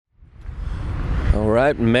All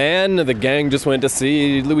right, man. The gang just went to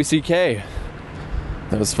see Louis C.K.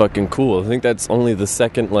 That was fucking cool. I think that's only the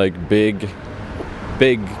second, like, big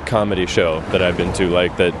comedy show that I've been to,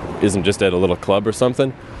 like, that isn't just at a little club or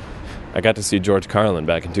something. I got to see George Carlin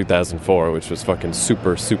back in 2004, which was fucking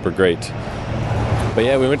super, super great. But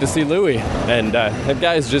yeah, we went to see Louis, and that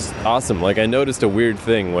guy's just awesome. Like, I noticed a weird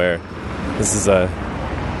thing where this is a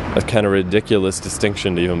kind of ridiculous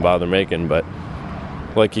distinction to even bother making, but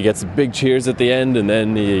like, he gets big cheers at the end, and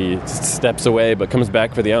then he steps away, but comes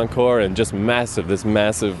back for the encore, and just this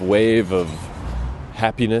massive wave of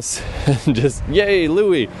happiness. Just, yay,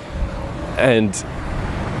 Louis! And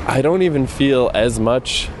I don't even feel as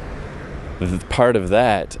much part of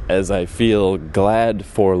that as I feel glad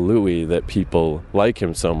for Louis that people like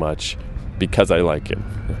him so much because I like him,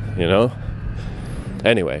 you know?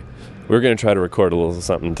 Anyway, we're going to try to record a little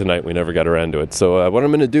something tonight. We never got around to it. So what I'm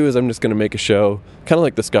going to do is I'm just going to make a show, kind of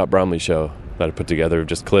like the Scott Bromley show that I put together,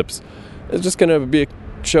 just clips. It's just going to be a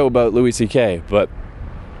show about Louis C.K., but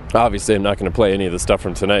obviously I'm not going to play any of the stuff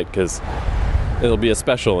from tonight because it'll be a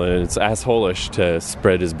special, and it's asshole-ish to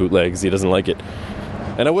spread his bootlegs. He doesn't like it.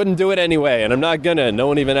 And I wouldn't do it anyway, and I'm not going to. No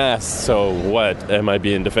one even asked, so what am I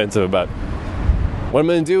being defensive about? What I'm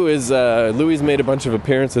going to do is, Louis made a bunch of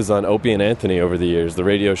appearances on Opie and Anthony over the years, the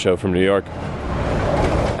radio show from New York.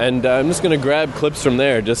 And I'm just going to grab clips from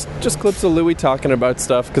there, just clips of Louis talking about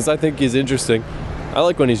stuff, because I think he's interesting. I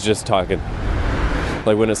like when he's just talking.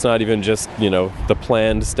 Like when it's not even just, you know, the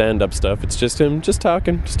planned stand-up stuff. It's just him just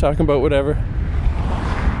talking about whatever.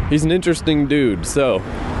 He's an interesting dude, so...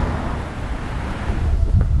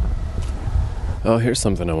 Oh, here's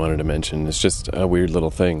something I wanted to mention. It's just a weird little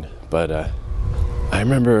thing, but I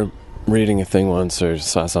remember reading a thing once or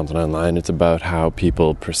saw something online. It's about how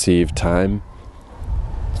people perceive time,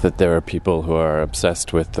 that there are people who are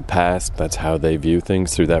obsessed with the past. That's how they view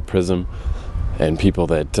things, through that prism. And people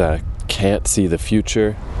that can't see the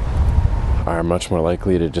future are much more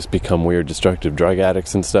likely to just become weird, destructive drug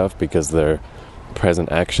addicts and stuff because their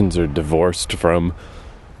present actions are divorced from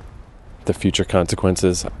the future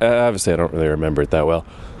consequences. Obviously, I don't really remember it that well.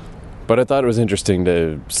 But I thought it was interesting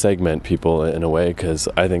to segment people in a way, because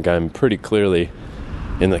I think I'm pretty clearly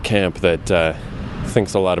in the camp that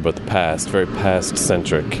thinks a lot about the past, very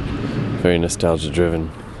past-centric, very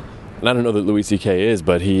nostalgia-driven. And I don't know that Louis C.K. is,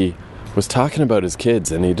 but he was talking about his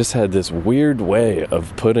kids, and he just had this weird way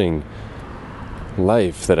of putting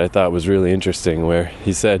life that I thought was really interesting, where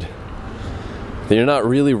he said that you're not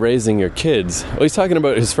really raising your kids. Well, he's talking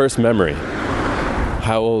about his first memory.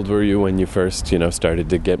 How old were you when you first, started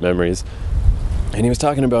to get memories? And he was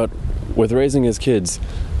talking about, with raising his kids,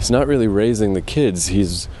 he's not really raising the kids,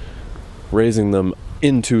 he's raising them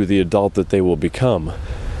into the adult that they will become.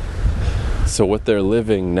 So what they're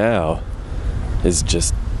living now is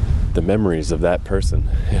just the memories of that person.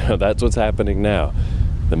 That's what's happening now.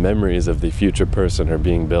 The memories of the future person are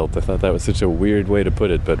being built. I thought that was such a weird way to put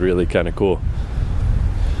it, but really kind of cool.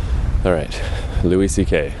 All right, Louis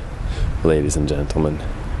C.K., ladies and gentlemen.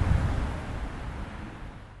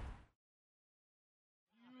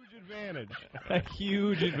 A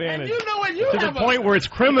huge advantage. And you know what? To the point where it's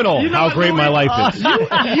criminal how great my life is.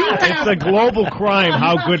 It's a global crime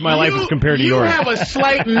how good my life is compared to yours. You have a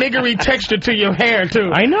slight niggery texture to your hair, too.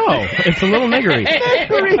 I know. It's a little niggery.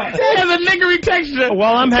 It has a niggery texture.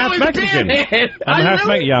 Well, I'm half Mexican.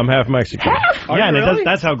 I'm half Mexican. And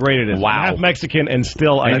that's how great it is. Wow. I'm half Mexican, and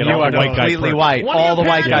still I get all the white guys. Completely white. All the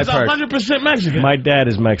white guys are 100% Mexican. My dad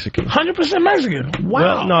is Mexican. 100% Mexican. Wow.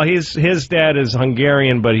 Well, no, his dad is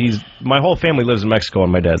Hungarian, but my whole family lives in Mexico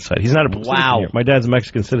on my dad's side. He's not a citizen here. My dad's a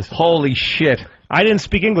Mexican citizen. Holy shit. I didn't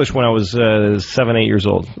speak English when I was 7, 8 years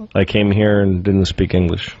old. I came here and didn't speak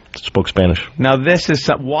English. Spoke Spanish. Now this is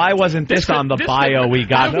why wasn't this on the bio we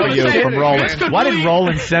got for you from Roland? Why did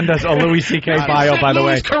Roland send us a Louis C.K. bio, by the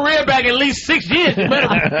way? His career back at least 6 years.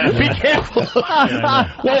 Be careful.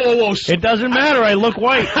 Whoa. It doesn't matter. I look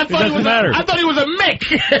white. It doesn't matter. I thought he was a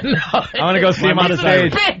Mick. No. I'm going to go see him on the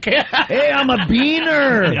stage. Hey, I'm a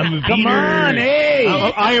beaner. Come on, hey.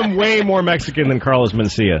 I am way more Mexican than Carlos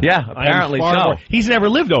Mencia. Yeah, apparently so. He's never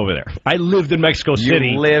lived over there. I lived in Mexico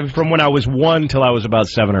City. From when I was 1 till I was about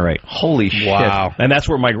 7 or 8. Holy shit. Wow. And that's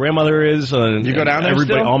where my grandmother is. You go down there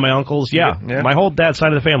still? All my uncles. Yeah. My whole dad's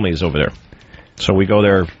side of the family is over there. So we go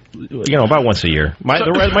there, about once a year. My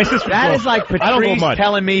sister. That is like Patrice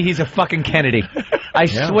telling me he's a fucking Kennedy. I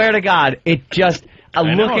swear to God,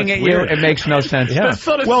 Looking at you, it makes no sense. Yeah.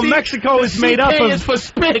 So well, Mexico is made up of... is for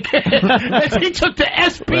spick. He took the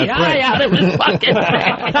SPI out of his fucking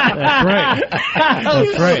name. That's right.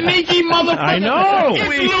 That's right. Sneaky motherfucker. I know.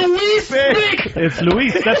 It's Luis Spick. It's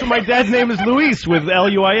Luis. That's what my dad's name is, Luis, with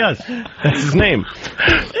Luis. That's his name.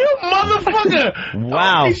 You motherfucker.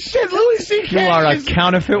 Wow. Holy shit, Louis C.K. You are a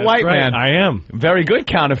counterfeit white man. I am. Very good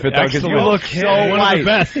counterfeit, though, because you look so white. One of the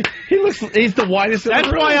best. He's the whitest. That's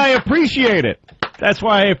why I appreciate it. That's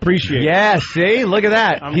why I appreciate it. Yeah, see? Look at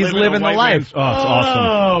that. He's living the life. Oh, it's awesome.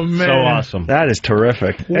 Oh, man. So awesome. That is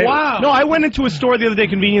terrific. Hey, wow. No, I went into a store the other day,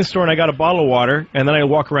 convenience store, and I got a bottle of water, and then I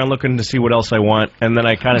walk around looking to see what else I want, and then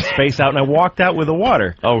I kind of space out, and I walked out with the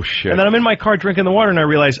water. Oh, shit. And then I'm in my car drinking the water, and I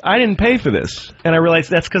realize I didn't pay for this. And I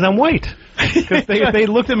realized that's because I'm white. Because they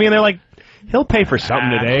looked at me, and they're like, he'll pay for something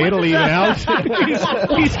today. It'll even out.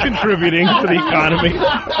 He's contributing to the economy.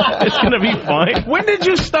 It's going to be fine. When did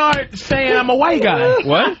you start saying I'm a white guy?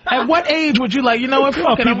 What? At what age would you like, you know what,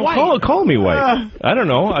 fucking I'm people white? call me white. I don't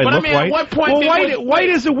know. I look white. At what point white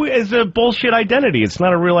is a bullshit identity. It's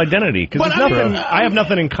not a real identity. Because I have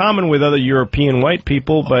nothing in common with other European white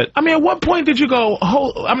people, but... I mean, at what point did you go,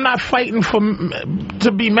 I'm not fighting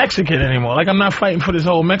to be Mexican anymore? Like, I'm not fighting for this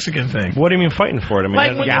whole Mexican thing. What do you mean fighting for it? I mean,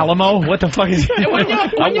 like Alamo? What the fuck is when you're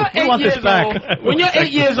 8 years old, when you're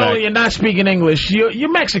 8 years old and you're not speaking English, you're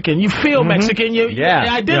Mexican. You feel Mexican. You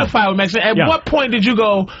identify with Mexican. At what point did you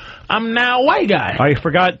go, I'm now a white guy? I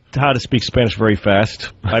forgot how to speak Spanish very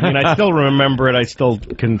fast. I mean, I still remember it. I still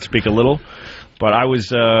can speak a little. But I was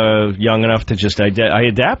young enough to just I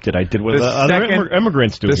adapted. I did what other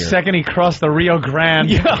immigrants do. The second he crossed the Rio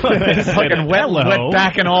Grande, fucking wet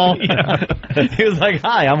back and all. Yeah. He was like,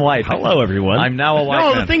 "Hi, I'm white. Hello, everyone. I'm now a white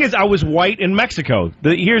man." No, the thing is, I was white in Mexico.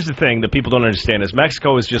 Here's the thing that people don't understand: is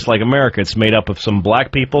Mexico is just like America. It's made up of some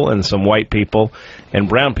black people and some white people and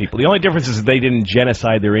brown people. The only difference is they didn't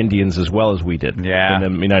genocide their Indians as well as we did. In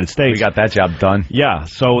the United States, we got that job done. Yeah,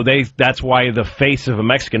 so that's why the face of a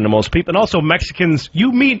Mexican to most people, and also Mexicans,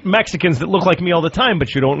 you meet Mexicans that look like me all the time,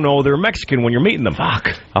 but you don't know they're Mexican when you're meeting them.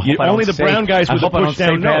 Fuck. Only the brown guys with the push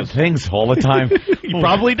down nose. Bad things all the time. You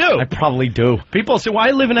probably do. I probably do. People say, well,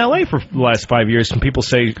 I live in L.A. for the last 5 years, and people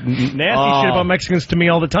say nasty shit about Mexicans to me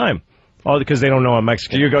all the time. All because they don't know I'm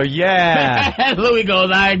Mexican. You go, yeah. Louis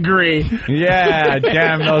goes, I agree. Yeah,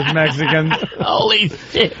 damn those Mexicans. Holy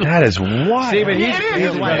shit. That is wild. See, but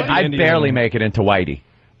he's white. I barely make it into whitey.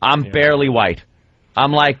 I'm barely white.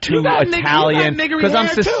 I'm like too Italian because I'm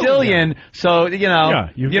Sicilian, so you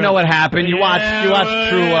know what happened. You watch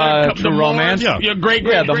True Romance. Yeah. Your great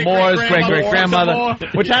the Moors, great grandmother,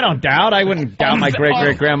 which I don't doubt. I wouldn't doubt my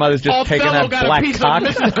great grandmother's just taking that black cock.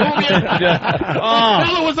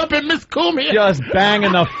 Othello was up in Miss Cumia, just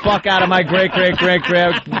banging the fuck out of my great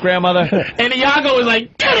grandmother. And Iago was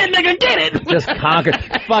like, "Get it, nigga, get it!" Just conquered.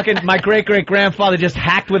 Fucking my great grandfather just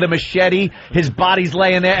hacked with a machete. His body's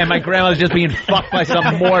laying there, and my grandmother's just being fucked by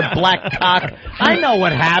some more black cock. I know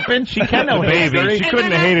what happened. She can know history. She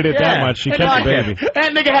couldn't have hated it that much. She kept the baby.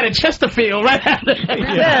 That nigga had a Chesterfield right after.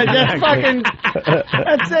 Just fucking.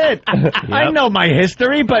 That's it. Yep. I know my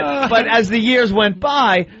history, but as the years went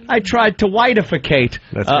by, I tried to whiteificate.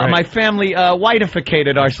 That's right. My family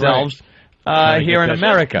whiteificated ourselves. Here in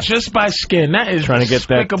America. Just by skin. That is trying to get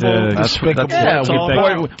despicable.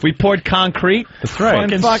 We poured concrete. That's right.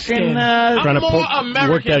 Fucking trying to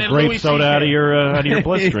work that grape soda out of your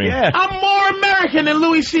bloodstream. Yeah. I'm more American than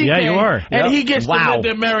Louis C.K. Yeah, you are. And he gets to live the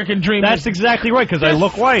American dream. That's exactly right, because I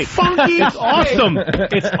look white. Funky. It's awesome.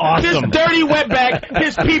 It's awesome. This dirty wetback,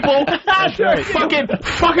 his people,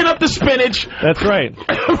 fucking up the spinach. That's right.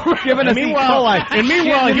 Giving us E. coli. And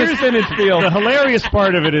meanwhile, here's the hilarious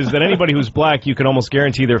part of it is that anybody who's black, you can almost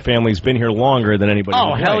guarantee their family's been here longer than anybody.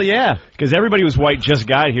 Oh, hell white. Yeah. Because everybody who's white just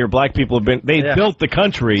got here. Black people have been, they built the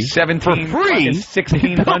country for free.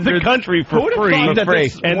 1600. Built the country for free.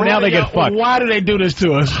 And now they get fucked. Why do they do this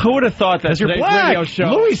to us? Who would have thought that you're black. Radio show?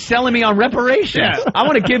 Louis selling me on reparations. Yeah. I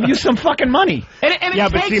want to give you some fucking money. And it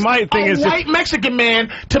takes my thing is white Mexican man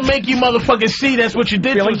to make you motherfuckers see that's what you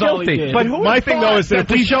did to us. Guilty. But my thing, though, is that if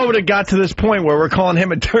the show would have got to this point where we're calling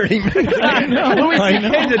him a dirty Mexican. I know. Louis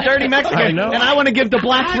C.K.'s a dirty Mexican. I know. And I want to give the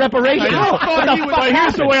blacks reparations. But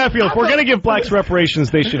here's the way I feel. If we're going to give blacks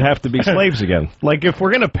reparations, they should have to be slaves again. Like, if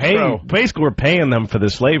we're going to pay, basically we're paying them for the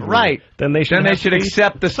slavery. Right. Then they should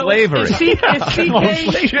accept the slavery. Is CK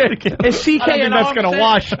an that's going to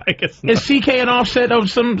wash? Is CK an offset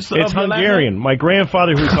of some... It's Hungarian. My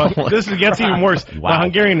grandfather, this gets even worse. Wow. My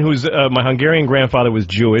Hungarian grandfather was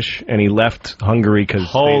Jewish, and he left Hungary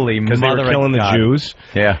because they were killing the Jews.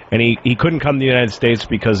 Yeah. And he couldn't come to the United States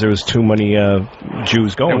because there was too many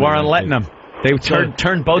Jews going. They weren't letting him. They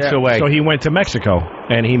turned boats away. So he went to Mexico,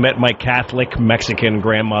 and he met my Catholic Mexican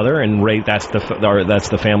grandmother, and that's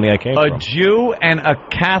the family I came from. A Jew and a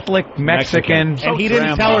Catholic Mexican. And he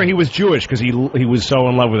didn't tell her he was Jewish because he was so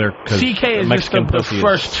in love with her. CK is Mexican just the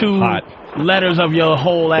first two letters of your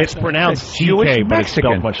whole last It's pronounced Jewish CK, but it's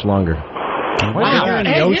spelled much longer. Wow.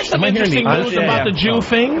 Hey, here's some interesting news about the Jew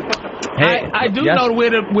thing. Hey, I do know where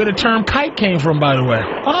the term kike came from, by the way.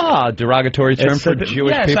 Derogatory term for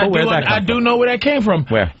Jewish people? I do know where that came from.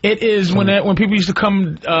 Where? It is when people used to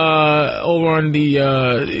come over on the,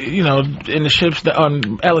 in the ships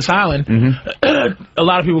on Ellis Island, a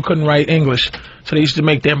lot of people couldn't write English, so they used to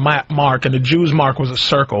make their mark, and the Jew's mark was a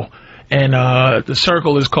circle, and the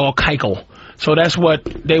circle is called kikel. So that's what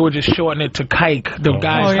they were just shortening it to kike. The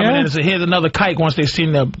guys coming in and say, here's another kike once they've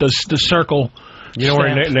seen the circle. You know where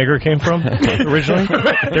nigger came from originally?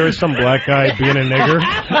 There was some black guy being a nigger,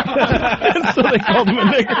 so they called him a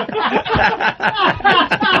nigger.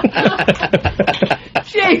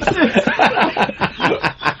 Jesus!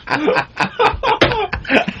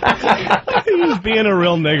 He was being a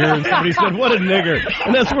real nigger, and somebody said, "What a nigger,"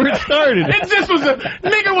 and that's where it started.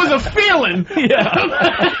 Nigger was a feeling.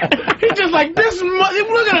 Yeah, he just like this.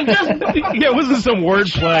 Look at him, it wasn't some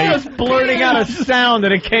wordplay. Just blurting out a sound,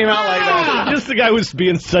 and it came out like that. Just the guy was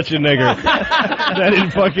being such a nigger that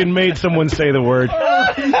it fucking made someone say the word.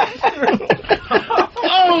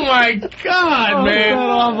 Oh my God, man!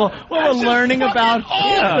 Awful. Well, we're learning about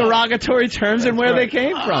derogatory terms and where they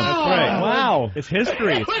came from. That's right. Wow, it's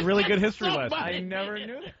history. It's a really good history lesson. I never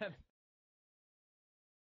knew that.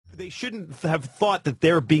 They shouldn't have thought that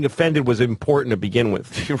their being offended was important to begin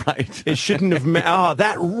with. You're right. It shouldn't have.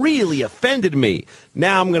 That really offended me.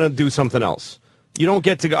 Now I'm going to do something else. You don't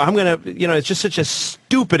get to go. I'm going to. It's just such a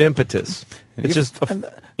stupid impetus. It's just.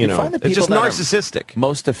 It's just narcissistic.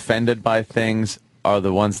 Most offended by things are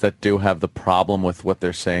the ones that do have the problem with what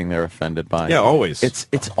they're saying they're offended by. Yeah, always.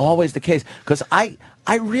 It's always the case. Because I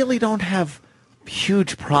really don't have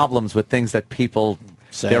huge problems with things that people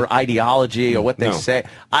say. Their ideology or what they say.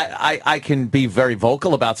 I can be very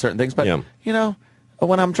vocal about certain things, but,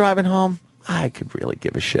 when I'm driving home, I could really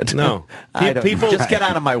give a shit. No. People just get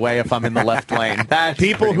out of my way if I'm in the left lane.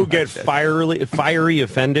 People who get fiery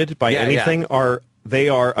offended by anything are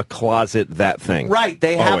a closet that thing. Right.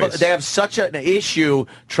 They have such an issue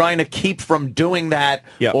trying to keep from doing that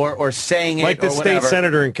or saying it. Like the state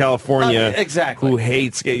senator in California exactly. who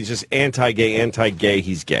hates gay. He's just anti-gay,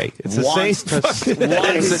 he's gay. It's the same.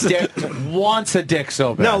 Wants a dick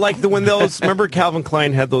so bad. No, like when remember Calvin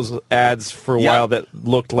Klein had those ads for a while that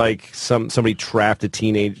looked like somebody trapped a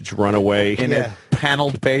teenage runaway in a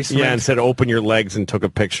paneled basement. Yeah, and said open your legs and took a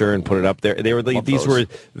picture and put it up there. These were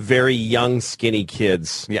very young, skinny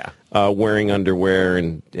kids wearing underwear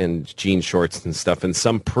and jean shorts and stuff, and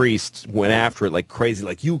some priest went after it like crazy,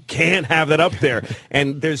 like, you can't have that up there.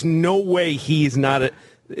 And there's no way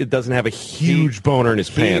it doesn't have a huge boner in his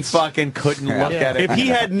pants. He fucking couldn't look at it. If he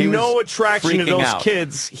had no attraction to those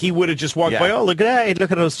kids, he would have just walked by. Oh, look at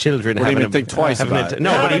those children. Wouldn't even think twice about it.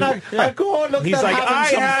 No, but he's like,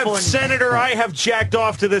 I have jacked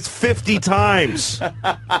off to this 50 times.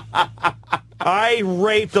 I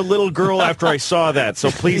raped a little girl after I saw that,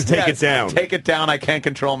 so please take it down. Take it down. I can't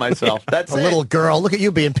control myself. That's a little girl. Look at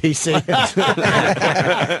you being PC.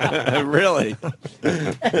 Really?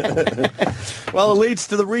 Well, it leads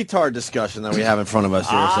to the retard discussion that we have in front of us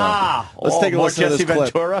here. Let's take a listen to this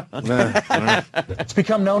clip. Ventura? It's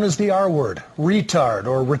become known as the R word, retard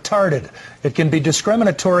or retarded. It can be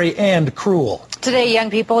discriminatory and cruel. Today,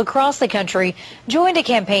 young people across the country joined a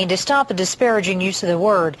campaign to stop the disparaging use of the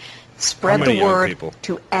word. Spread the word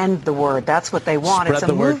to end the word. That's what they want. It's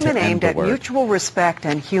a movement aimed at mutual respect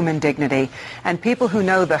and human dignity. And people who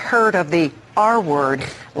know the hurt of the R word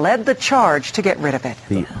led the charge to get rid of it.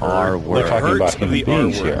 The R word. We're talking about human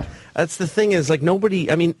beings here. That's the thing is, like,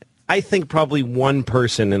 I think probably one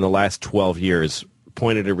person in the last 12 years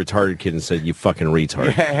pointed at a retarded kid and said, "You fucking retard."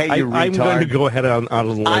 Yeah, hey, you retard. I'm going to go ahead on a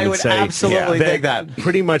limb and say, absolutely think that.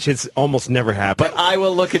 Pretty much, it's almost never happened. But I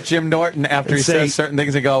will look at Jim Norton after he says certain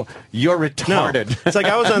things and go, "You're retarded." No. It's like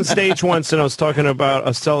I was on stage once and I was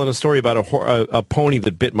telling a story about a pony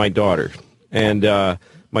that bit my daughter, and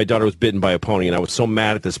my daughter was bitten by a pony, and I was so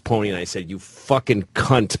mad at this pony, and I said, "You fucking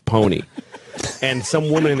cunt pony," and some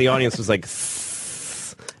woman in the audience was like,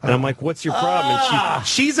 and I'm like, "What's your problem?" And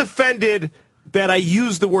she's offended that I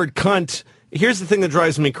use the word cunt. Here's the thing that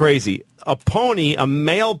drives me crazy. A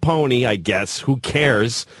male pony, I guess, who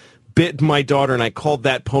cares, bit my daughter, and I called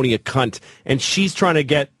that pony a cunt. And she's trying to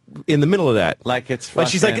get in the middle of that. Like it's like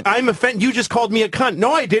she's like, I'm offended. You just called me a cunt.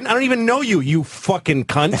 No, I didn't. I don't even know you. You fucking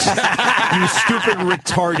cunt. You stupid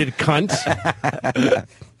retarded cunt.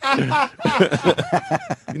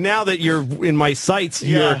 Now that you're in my sights,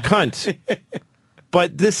 you're a cunt.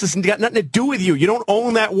 But this has got nothing to do with you. You don't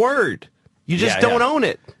own that word. You just don't own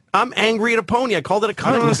it. I'm angry at a pony. I called it a cunt.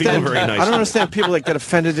 I don't understand. Very nice. I don't understand people that get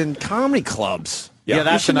offended in comedy clubs. Yeah,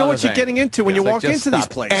 that's you should know what thing. you're getting into when you walk into these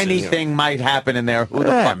places. Anything might happen in there. Who the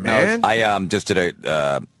fuck knows? I just did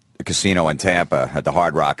a casino in Tampa at the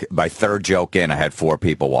Hard Rock. My third joke in, I had 4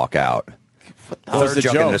 people walk out. Third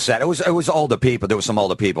joke in the set. It was older people. There was some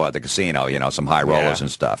older people at the casino. You know, some high rollers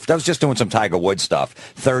and stuff. I was just doing some Tiger Woods stuff.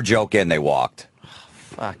 Third joke in, they walked.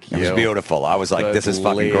 Fuck you. It was beautiful. I was like, this is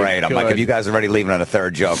fucking great. I'm like, if you guys are already leaving on a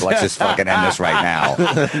third joke, let's just fucking end this right now.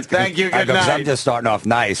 Thank you. Good night. I'm just starting off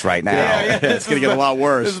nice right now. Yeah, it's going to get a lot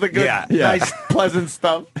worse. This is the good, nice, pleasant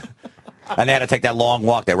stuff. And they had to take that long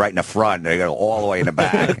walk. They're right in the front. They go all the way in the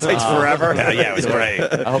back. It takes forever. Yeah, it was great.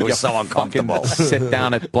 I hope it was so uncomfortable. Sit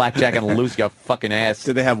down at blackjack and lose your fucking ass.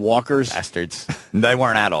 Did they have walkers? Bastards. They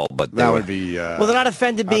weren't at all, but that would be. Well, they're not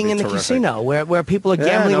offended being in the casino where people are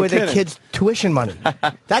gambling with their kids' tuition money.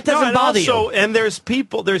 That doesn't bother you. And there's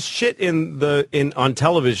shit on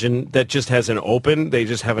television that just has they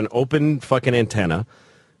just have an open fucking antenna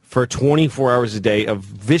for 24 hours a day of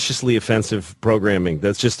viciously offensive programming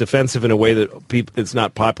that's just offensive in a way that it's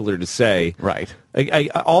not popular to say. Right.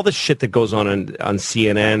 All the shit that goes on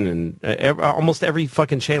CNN and almost every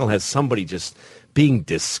fucking channel has somebody just being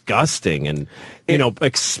disgusting and,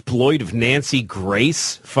 exploitive. Nancy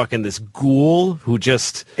Grace, fucking this ghoul who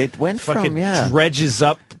just dredges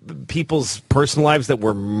up people's personal lives that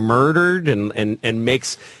were murdered and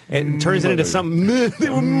turns it into something. They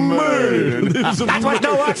were murdered. That was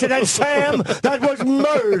no accident, Sam. That was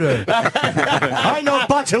murder. I know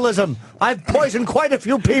botulism. I've poisoned quite a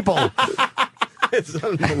few people. It's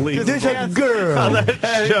unbelievable. There's a girl. On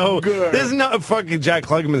that show. There's no fucking Jack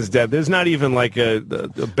Klugman's dead. There's not even like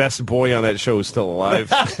the best boy on that show is still alive.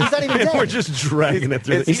 He's not even dead. We're just dragging it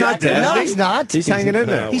through. He's not dead. No, he's not. He's hanging in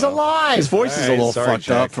there. He's alive. His voice is a little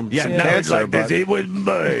fucked up from some cancer. Like this. It was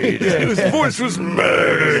made. His voice was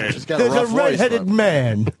murdered. There's a red-headed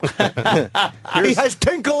man. He has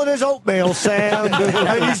tinkle in his oatmeal, Sam,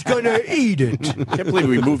 and he's going to eat it. I can't believe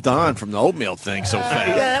we moved on from the oatmeal thing so fast.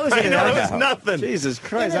 Yeah, that was it was nothing. Jesus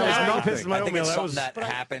Christ, that was nothing. I think it's something that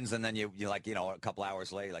happens, and then you like, a couple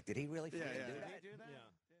hours later, like, did he really do that?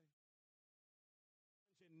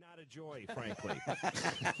 Not a joy, frankly.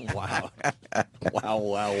 Wow.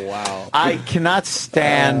 I cannot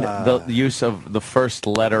stand the use of the first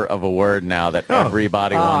letter of a word now that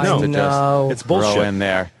everybody wants to just throw in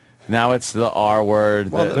there. Now it's the R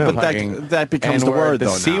word. Well, that becomes the word, though.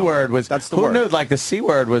 The C word was. That's the who word. knew? Like the C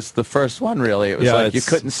word was the first one. Really, it was like you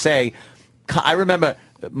couldn't say. I remember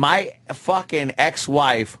my fucking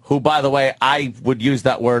ex-wife, who, by the way, I would use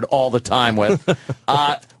that word all the time with,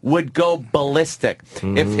 would go ballistic.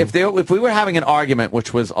 If we were having an argument,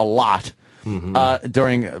 which was a lot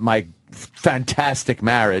during my fantastic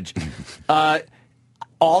marriage, all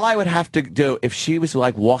I would have to do if she was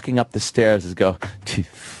like walking up the stairs is go, "You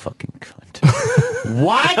fucking cunt."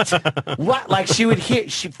 What? Like she would hear,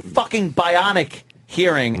 fucking bionic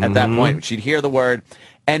hearing at that point. She'd hear the word.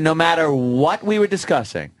 And no matter what we were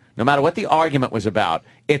discussing, no matter what the argument was about,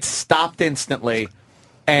 it stopped instantly,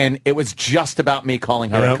 and it was just about me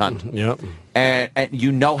calling her a cunt. Yep. And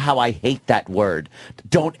you know how I hate that word.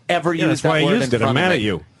 Don't ever use that word in front of me. That's why I used it. I'm mad at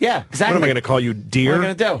you. Yeah, exactly. What am I going to call you, dear? What am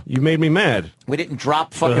I going to do? You made me mad. We didn't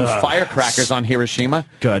drop fucking firecrackers on Hiroshima.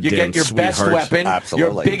 Goddamn you get your best weapon,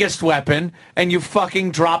 Absolutely. your biggest weapon, and you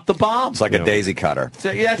fucking drop the bomb. It's like a daisy cutter.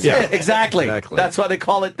 So, that's it. Exactly. That's why they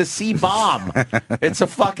call it the C-bomb. It's a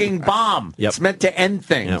fucking bomb. Yep. It's meant to end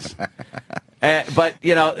things. But,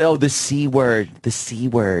 the C word. The C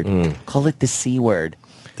word. Call it the C word.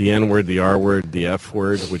 The N word, the R word, the F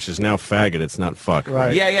word, which is now faggot. It's not fuck.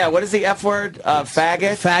 Right. Yeah. What is the F word?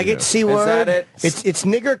 Faggot? Faggot, C word. Is that it? It's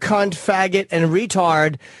nigger, cunt, faggot, and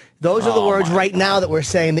retard. Those are the words right now that we're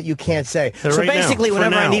saying that you can't say. So right basically, now,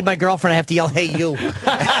 whenever I need my girlfriend, I have to yell, "Hey, you."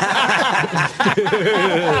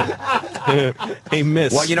 Hey,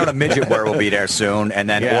 miss. Well, the midget word will be there soon, and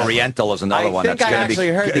then Oriental is another one that's going to be. I think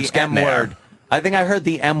I actually heard the M word. I think I heard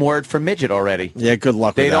the M word for midget already. Yeah, good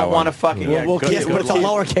luck with that. They don't want to fucking. We'll but it's a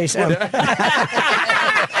lowercase M.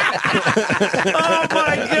 Oh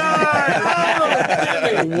my God!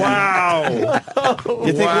 Wow.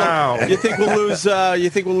 You think we'll lose? You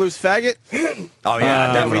think we'll lose faggot? Oh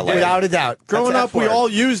yeah, definitely. Without a doubt. Growing up, we all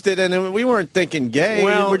used it, and we weren't thinking gay.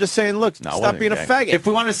 We're just saying, look, stop being a faggot. If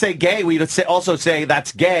we want to say gay, we'd also say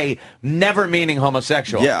that's gay, never meaning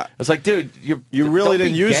homosexual. Yeah. It's like, dude, you really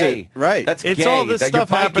didn't use gay. it. Right. That's It's gay. all this stuff your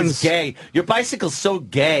bike happens. is gay. Your bicycle's so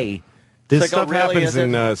gay. This It's like, stuff oh, really, happens is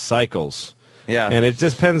it? in cycles. Yeah. And it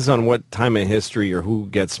just depends on what time of history or who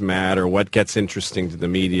gets mad or what gets interesting to the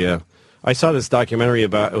media. I saw this documentary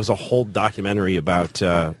it was a whole documentary about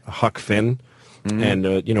Huck Finn and,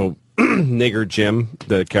 Nigger Jim,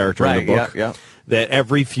 the character in the book. Yeah. That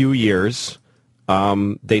every few years,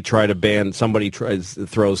 they try to ban,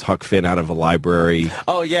 throws Huck Finn out of a library.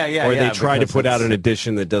 Oh, yeah. Or they try to put out an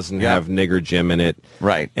edition that doesn't have Nigger Jim in it.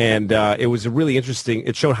 Right. And it was really interesting.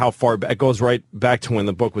 It showed how far back, it goes right back to when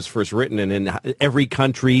the book was first written. And then every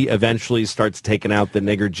country eventually starts taking out the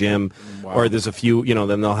Nigger Jim. Wow. Or there's a few,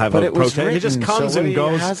 then they'll have a protest. It just comes and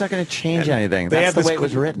goes. How's that going to change anything? They That's have the way it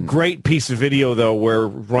was written. Great piece of video, though, where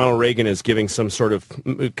Ronald Reagan is giving some sort of,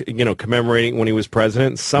 commemorating when he was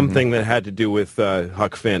president, something that had to do with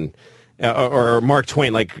Huck Finn. Or Mark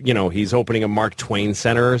Twain, he's opening a Mark Twain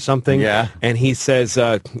Center or something. Yeah. And he says,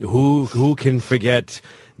 who can forget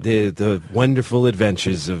the wonderful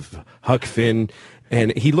adventures of Huck Finn?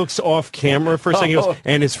 And he looks off camera for a second, he goes,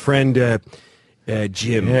 and his friend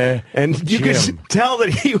Jim. Yeah, and you could tell that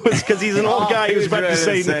he was, because he's an old guy, he was about to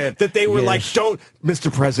say that they were like, don't,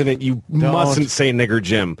 Mr. President, you mustn't say Nigger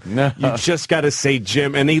Jim. No. You just got to say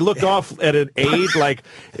Jim. And he looked off at an aide like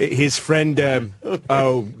his friend, Jim.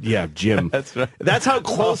 That's right. That's how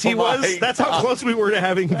close he was. That's how close we were to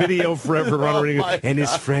having video forever running. And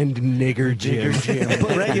his friend Nigger Jim.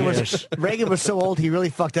 But Reagan was so old, he really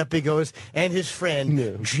fucked up. He goes, and his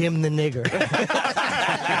friend, Jim the Nigger.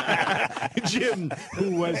 Jim,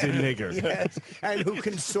 who was a nigger. Yes, and who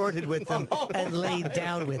consorted with them and laid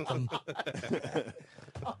down with them.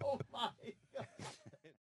 Oh, my God.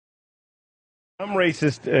 I'm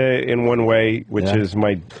racist in one way, which is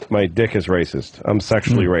my dick is racist. I'm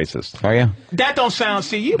sexually racist. Are you? That don't sound.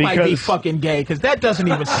 See, you might be fucking gay because that doesn't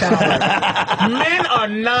even sound. Right. Men are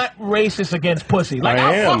not racist against pussy. Like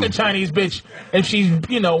I'll fuck a Chinese bitch if she,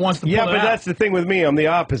 wants to. Yeah, pull but it that's the thing with me. I'm the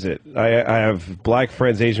opposite. I have black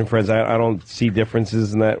friends, Asian friends. I don't see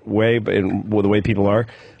differences in that way, but the way people are.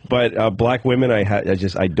 But black women, I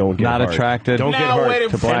don't get not hard. attracted. Don't get hard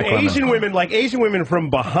to black women. Asian women from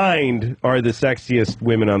behind are the sexiest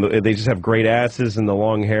women on the. They just have great asses and the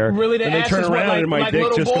long hair. Really, and they turn around and my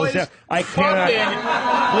dick just goes down. I cannot.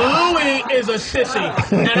 Louis is a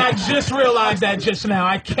sissy, and I just realized that just now.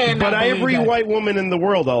 I cannot. But every white woman in the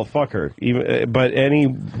world, I'll fuck her. But any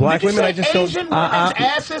black women, I just Asian don't. Asian women's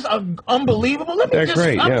asses are unbelievable. They're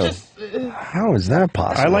great. How is that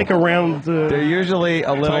possible? I like around. They're usually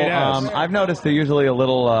a little. I've noticed they're usually a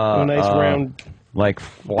little nice round, like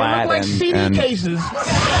flat like CD cases.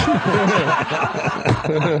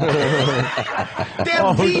 They're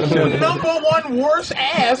the #1 worst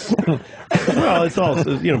ass. Well, it's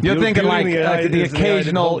also you're thinking like the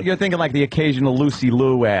occasional. You're thinking like the occasional Lucy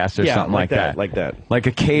Liu ass or something like that. Like that. Like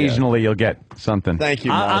occasionally you'll get something. Thank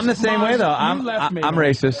you. I'm the same way though. I'm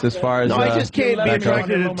racist as far as. No, I just can't be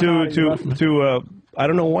attracted to I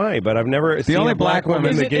don't know why, but I've never seen the only a black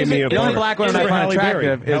woman that gave me a. The only black woman I find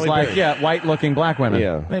attractive is white-looking black women.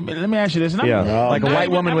 Yeah. Let me ask you this. Like a white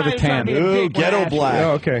woman with a tan. Ooh, ghetto black.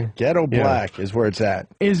 Oh, okay. Ghetto black is where it's at.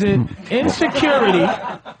 Is it insecurity?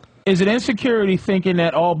 Is it insecurity thinking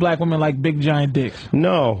that all black women like big giant dicks?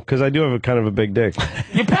 No, because I do have a kind of a big dick.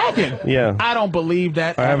 You're packing. Yeah. I don't believe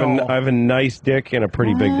that. I have a nice dick and a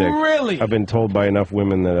pretty big dick. Really? I've been told by enough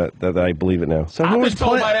women that I believe it now. So I've been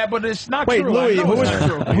told by that, but it's not Wait, true. Louis,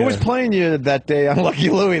 who was playing you that day on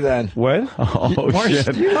Lucky Louie then? What? Oh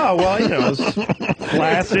shit! Oh well, I was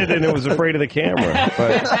flaccid and it was afraid of the camera.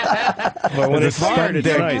 But when it's hard, it's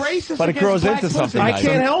nice. But it grows into something. I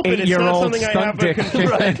can't help it. It's not something I have a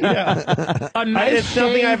control. Yeah. It's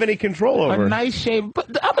something I have any control over. A nice shave.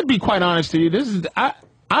 But I'm gonna be quite honest to you. This is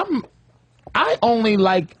I only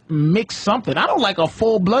like mix something. I don't like a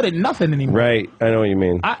full-blooded nothing anymore. Right. I know what you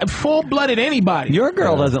mean. Full-blooded anybody. Your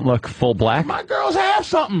girl doesn't look full black. My girls have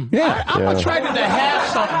something. Yeah. I'm attracted to have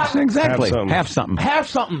something. Exactly. Have something. Have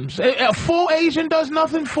something. A full Asian does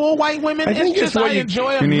nothing. Full white women. I think it's just I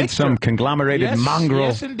enjoy a You need mixture. some conglomerated mongrel.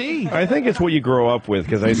 Yes, indeed. I think it's what you grow up with,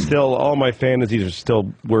 because all my fantasies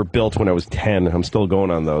were built when I was 10. I'm still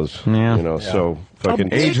going on those. Yeah. So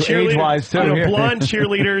fucking age-wise too. Blonde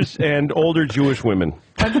cheerleaders and older Jewish women.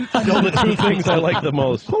 Still the two things I like the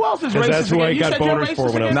most. Who else is racist? That's who I got boners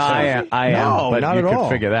for when I was 10. I am. No, but not you at could all.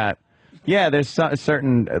 figure that. Yeah, there's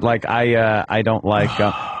certain like I don't like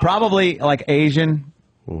probably like Asian.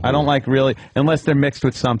 I don't like really unless they're mixed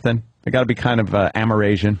with something. They got to be kind of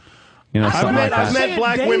Amerasian. You know, I've met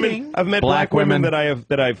black women. I've met black women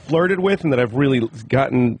that I've flirted with and that I've really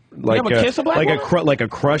gotten like a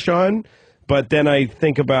crush on. But then I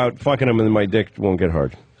think about fucking them and my dick won't get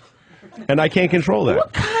hard, and I can't control that.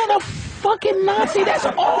 What kind of fucking Nazi? That's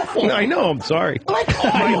awful. I know. I'm sorry. Like,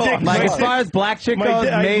 as far as black chick goes,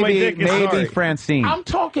 maybe Francine. I'm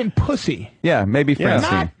talking pussy. Yeah, maybe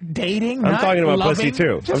Francine. Not dating. I'm talking about loving, pussy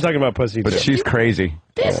too. I'm talking about pussy too. But she's crazy.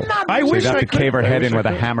 I wish you have to cave her head in with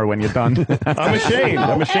a hammer when you're done. I'm ashamed.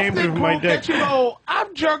 I'm ashamed of my dick. You know,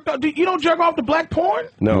 I've jerked off. You don't jerk off to black porn?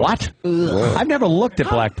 No. What? I've never looked at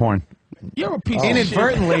black porn. You're a piece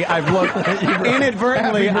Inadvertently, of shit.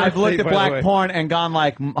 I've looked at black porn and gone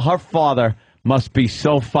like, her father must be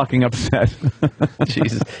so fucking upset.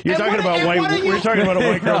 Jesus, we're talking about a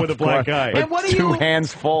white girl with a black guy. And what are two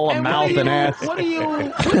hands full of mouth and ass. What are you?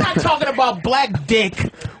 We're not talking about black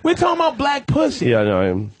dick. We're talking about black pussy. Yeah, no, I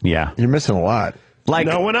am. Yeah, you're missing a lot. Like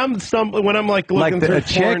no, when I'm like looking like through a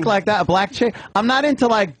chick porn, like that, a black chick. I'm not into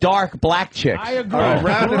like dark black chicks. I agree. Round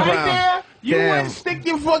and round. There, you wouldn't stick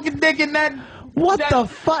your fucking dick in that. What the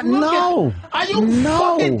fuck? No. Are you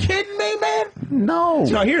fucking kidding me, man? No.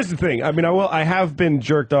 So here's the thing. I mean, I have been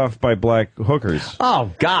jerked off by black hookers.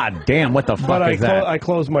 Oh God damn! What the fuck is that? I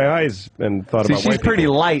closed my eyes and thought about. She's pretty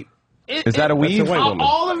light. Is that a weave? Are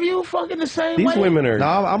all of you fucking the same These way? women are. No,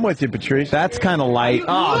 I'm with you, Patrice. That's kind of light.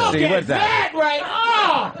 Look see, at what's that? right?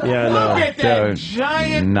 Oh, yeah, look at that Dude,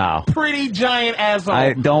 giant, pretty giant asshole.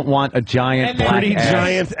 I don't want a giant black pretty ass.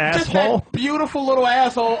 giant asshole. That beautiful little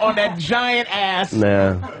asshole on that giant ass.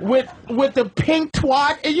 Nah. With the pink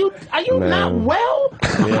twat. Are you not well?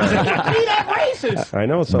 Yeah. Be that racist. I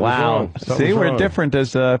know something's wrong. See, we're different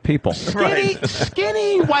as people.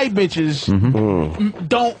 Skinny white bitches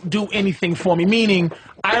don't do anything for me. Meaning,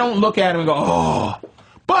 I don't look at them and go, oh,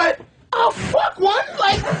 but I'll fuck one,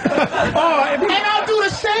 like, and I'll do the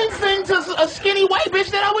same thing to a skinny white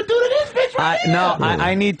bitch that I would do to this bitch right here. No,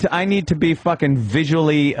 I need to be fucking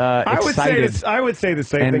visually excited. I would say the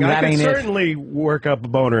same thing. I could certainly work up a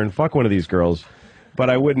boner and fuck one of these girls. But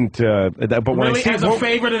I wouldn't. But when really, I see as a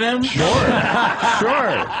favor to them? Sure. Hey,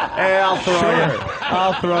 I'll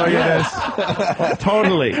throw you this.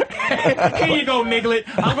 Totally. Here you go, Niglet.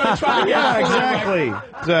 I'm gonna try to get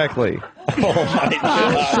exactly. Oh my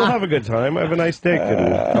God. She'll have a good time. I have a nice dick,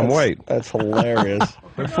 and I'm white. That's hilarious.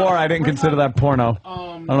 Before, I didn't consider that porno.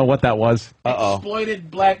 I don't know what that was.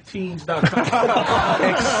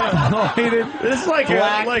 ExploitedBlackTeens.com. Exploited. This is like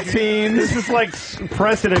black teens. This is like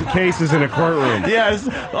precedent cases in a courtroom. Yes,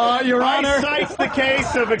 Your Honor. I cites the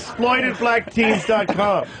case of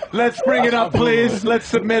ExploitedBlackTeens.com. Let's bring it up, please. Let's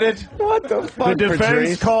submit it. What the fuck? The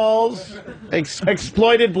defense calls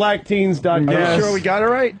ExploitedBlackTeens.com. Are you sure we got it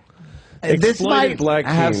right? This might black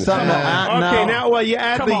have teens. something. Okay, now you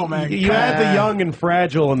add the young and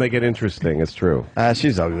fragile, and they get interesting. It's true.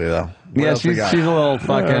 She's ugly though. Yeah, she's a little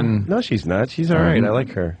fucking. No, she's not. She's all right. I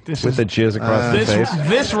like her. With the jizz across the face.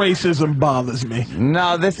 This racism bothers me.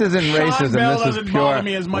 No, this isn't racism. This is pure.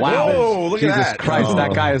 Me as much wow! Whoa, look Jesus at that. Christ,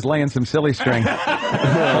 that guy is laying some silly string.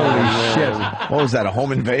 Holy shit! What was that? A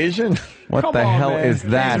home invasion? What the hell is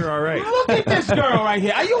that? These are all right. Look at this girl right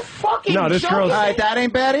here. Are you fucking No, this girl's... All right, that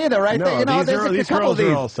ain't bad either, right? No, You know, these girls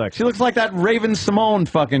are all sexy. She looks like that Raven Simone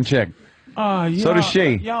fucking chick. So does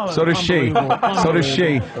she. So does she. So does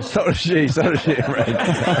she. So does she. So does she. Right. Wait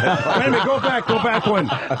a minute. Go back one.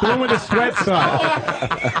 The one with the sweat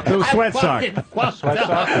sock. The sweat sock.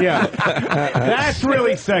 Yeah. That's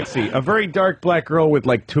really sexy. A very dark black girl with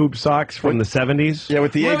like tube socks from the 70s. Yeah,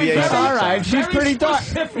 with the ABA socks. All right, she's pretty dark.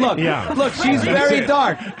 Look, she's very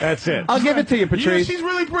dark. That's it. I'll give it to you, Patrice. She's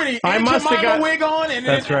really pretty. I must have got a wig on. And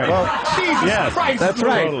that's right. Jesus Christ. That's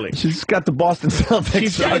right. Totally. She's got the Boston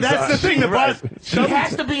Celtics. That's the thing. She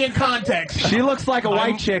has to be in context. She looks like a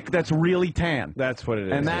white chick that's really tan. That's what it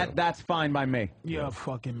is. And that's fine by me. You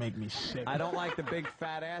fucking make me sick. I don't like the big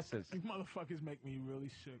fat asses. These motherfuckers make me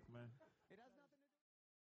really sick, man.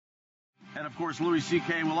 And, of course, Louis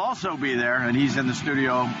C.K. will also be there, and he's in the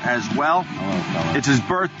studio as well. Hello, it's his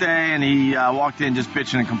birthday, and he walked in just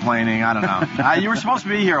bitching and complaining. I don't know. You were supposed to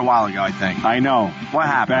be here a while ago, I think. I know. What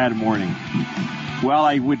happened? Bad morning. Well,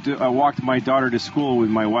 I would walk my daughter to school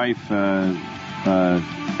with my wife on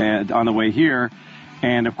the way here,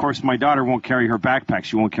 and, of course, my daughter won't carry her backpack.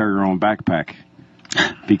 She won't carry her own backpack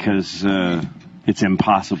because... it's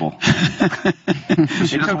impossible. It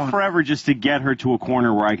took forever just to get her to a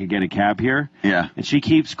corner where I could get a cab here. Yeah. And she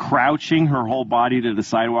keeps crouching her whole body to the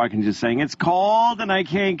sidewalk and just saying, it's cold and I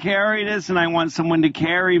can't carry this and I want someone to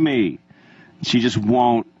carry me. She just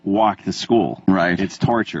won't walk to school. Right. It's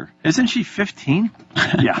torture. Isn't she 15?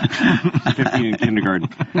 Yeah. 15 in kindergarten.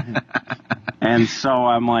 And so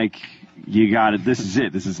I'm like, you got it. This is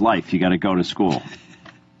it. This is life. You got to go to school.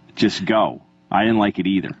 Just go. I didn't like it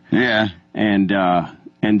either. Yeah.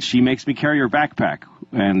 And she makes me carry her backpack,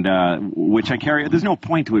 and which I carry. There's no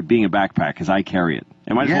point to it being a backpack because I carry it.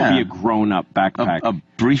 It might as well be a grown-up backpack. A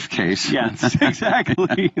briefcase. Yes,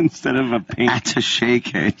 exactly. Instead of a pink attaché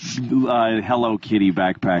case. Hello Kitty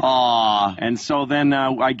backpack. Aww. And so then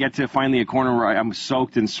I get to finally a corner where I'm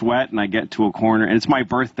soaked in sweat, and I get to a corner, and it's my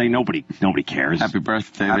birthday. Nobody cares. Happy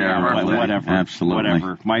birthday Happy there. birthday. Whatever. Absolutely.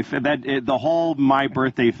 Whatever. The whole my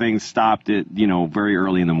birthday thing stopped at, very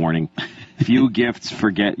early in the morning. Few gifts,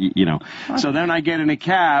 forget, So then I get in a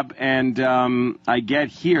cab, and I get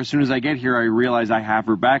here. As soon as I get here, I realize I have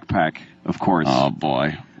her backpack, of course. Oh,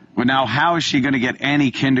 boy. Well, now, how is she going to get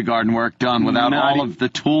any kindergarten work done without all of the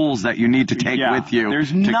tools that you need to take with you?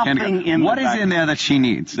 There's nothing in What is in there that she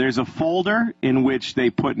needs? There's a folder in which they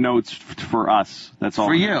put notes for us. That's all.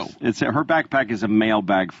 For it you. Is. Her backpack is a mail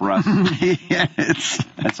bag for us. Yes.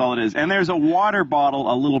 That's all it is. And there's a water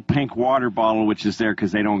bottle, a little pink water bottle, which is there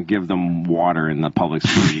because they don't give them water in the public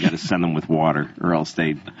school. You got to send them with water, or else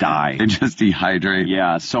they die. They just dehydrate.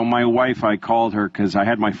 Yeah. So my wife, I called her because I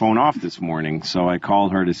had my phone off this morning. So I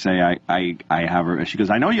called her to say I have her. She goes,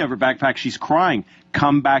 I know you have her backpack. She's crying.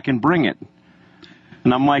 Come back and bring it.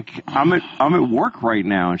 And I'm like, I'm at work right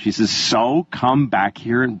now. And she says, so come back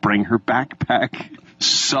here and bring her backpack.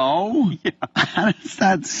 So? Yeah.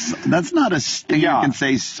 That's not a thing you can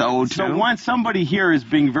say so to. So once somebody here is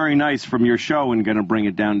being very nice from your show and going to bring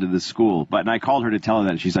it down to the school. And I called her to tell her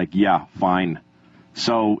that. And she's like, yeah, fine.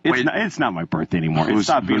 So it's not my birthday anymore. It's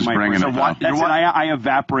not being my birthday. So I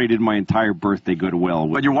evaporated my entire birthday goodwill.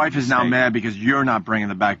 But your wife is now mad because you're not bringing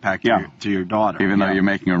the backpack to your daughter. Even though you're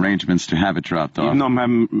making arrangements to have it dropped off. Even though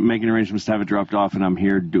I'm making arrangements to have it dropped off, and I'm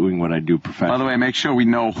here doing what I do professionally. By the way, make sure we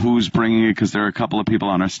know who's bringing it, because there are a couple of people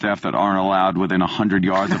on our staff that aren't allowed within 100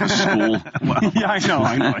 yards of a school. Yeah, I know.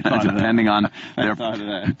 I thought depending on their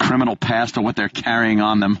criminal past or what they're carrying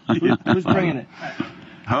on them. Who's bringing it?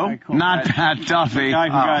 Who? Not Pat Duffy.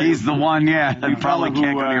 He's the one, that probably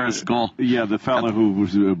can't go near a school. Yeah, the fellow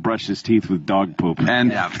who brushed his teeth with dog poop.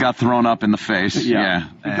 And got thrown up in the face. Yeah.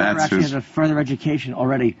 That's actually has a further education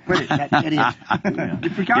already. That idiot. You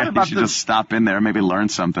forgot about this. Just stop in there and maybe learn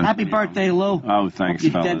something. Happy birthday, Lou. Oh, thanks,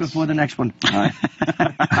 You're dead before the next one.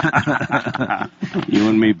 You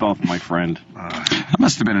and me both, my friend. That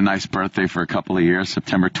must have been a nice birthday for a couple of years,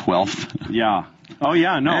 September 12th. Yeah. Oh,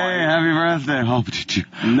 yeah, no. Hey, happy birthday. Oh, did you?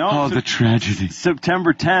 No. Oh, the tragedy.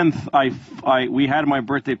 September 10th, we had my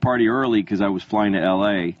birthday party early because I was flying to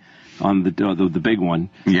L.A. on the big one.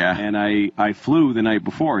 Yeah. And I flew the night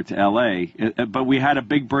before to L.A., but we had a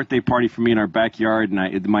big birthday party for me in our backyard,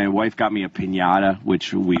 and my wife got me a piñata,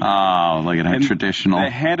 which we... Oh, look at that, traditional. The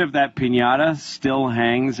head of that piñata still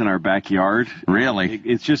hangs in our backyard. Really?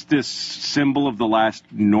 It's just this symbol of the last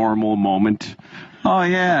normal moment. Oh,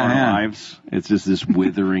 yeah, our lives. It's just this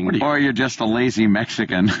withering. Or you're just a lazy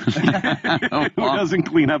Mexican who doesn't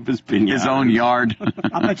clean up his piñata. His own yard.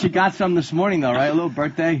 I bet you got some this morning, though, right? A little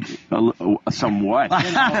birthday? Somewhat. Somewhat.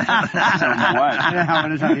 You know how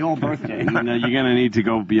it is on the old birthday. You're going to need to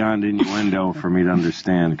go beyond innuendo for me to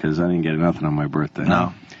understand, because I didn't get nothing on my birthday.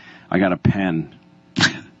 No. I got a pen.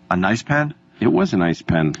 A nice pen? It was a nice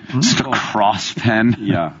pen. Just a cross pen?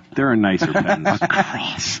 Yeah. There are nicer pens. A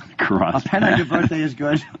cross. A pen on your birthday is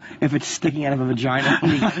good if it's sticking out of a vagina.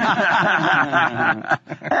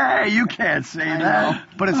 Hey, you can't say that.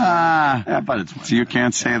 But it's Wednesday. So you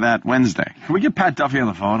can't say that Wednesday. Can we get Pat Duffy on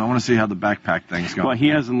the phone? I want to see how the backpack thing's going. Well, he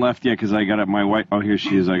hasn't left yet because I got my wife. Oh, here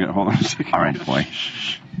she is. Hold on a second. All right, boy.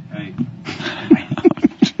 Hey.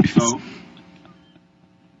 So.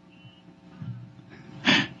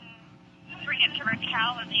 Bring it to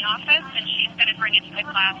Raquel in the office, and she's going to bring it to the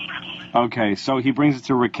classroom. Okay, so he brings it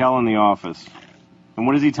to Raquel in the office. And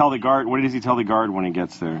what does he tell the guard? What does he tell the guard when he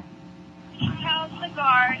gets there? He tells the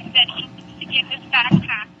guard that he needs to give his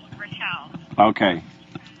backpack to Raquel. Okay.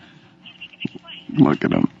 Look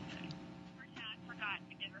at him. Forgot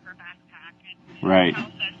to give her backpack, and right. Tells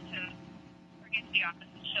us to bring it to the office,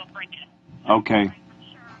 and she'll bring it. Okay.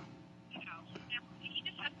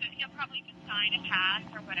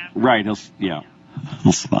 Right, he'll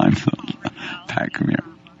slide them. Pat, come here.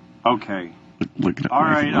 Okay. Look at it. All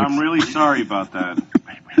right, I'm really sorry about that.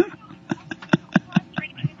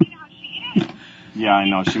 Yeah, I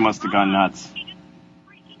know. She must have gone nuts.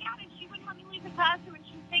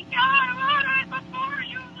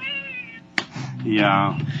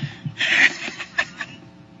 Yeah.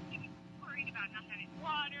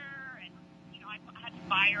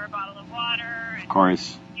 bottle of water. Of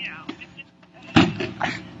course. You know,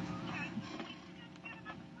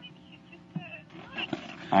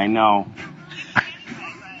 I know.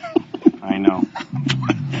 I know.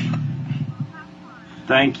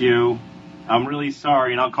 Thank you. I'm really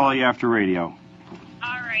sorry, and I'll call you after radio. All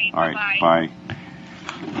right. All right. Bye.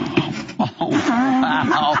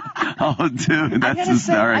 Wow. Oh, dude, that's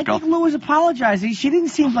hysterical. I think Lou was apologizing. She didn't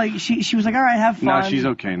seem like she was like, all right, have fun. No, she's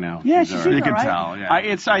okay now. Yeah, she's she's all all right. right. Tell,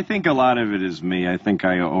 yeah. I think a lot of it is me. I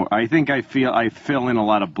fill in a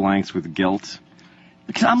lot of blanks with guilt.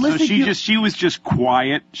 Because I'm listening. So she was just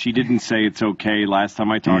quiet. She didn't say it's okay last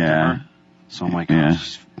time I talked to her. So I'm like, oh,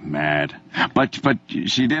 she's mad. But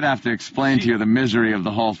she did have to explain to you the misery of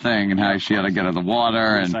the whole thing and how she had to get her the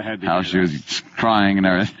water and how she was crying and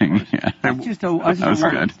everything. Yeah. That was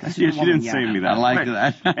good. She didn't say me that. I like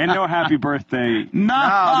that. And no happy birthday.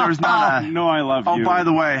 No, there's not. No, I love you. Oh, by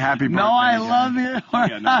the way, happy birthday. No, I love you.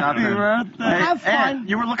 Happy birthday. Have fun. Hey,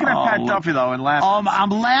 you were looking at Pat Duffy, though, and laughing. I'm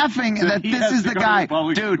laughing that this is the guy.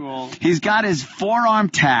 Dude, he's got his forearm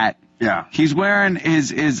tat. Yeah. He's wearing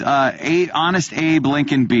his Honest Abe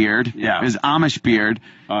Lincoln beard. Yeah. His Amish beard.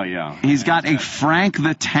 Oh, yeah. He's got a Frank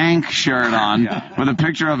the Tank shirt on with a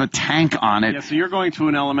picture of a tank on it. Yeah, so you're going to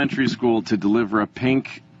an elementary school to deliver a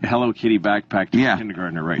pink Hello Kitty backpack to a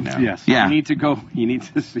kindergartner right now. Yes. Yeah. You need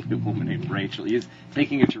to see a woman named Rachel. He's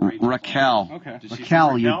taking it to Rachel. Raquel. Okay.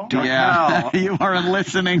 Raquel, you Raquel? Yeah. You weren't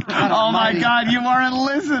listening. Oh, my God, you weren't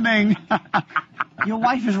listening. Your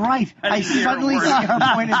wife is right. I suddenly see her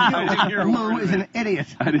point of view. Lou is an idiot.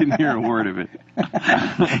 I didn't hear a word of it.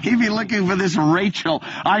 He'd be looking for this Rachel.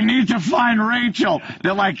 I need to find Rachel.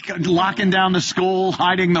 They're like locking down the school,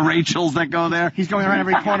 hiding the Rachels that go there. He's going around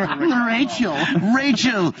every corner. Rachel.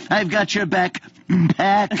 Rachel, I've got your back.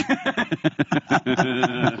 A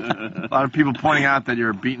lot of people pointing out that you're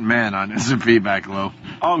a beaten man on instant feedback, Lou.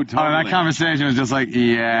 Oh, totally. That conversation was just like,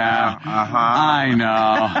 I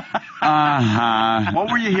know.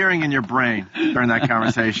 What were you hearing in your brain during that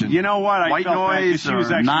conversation? You know what? White noise. She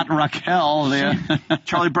was actually, not Raquel.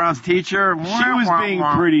 Charlie Brown's teacher. She was being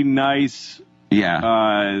pretty nice.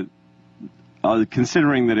 Yeah.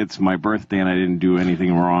 Considering that it's my birthday and I didn't do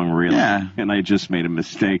anything wrong, really. Yeah. And I just made a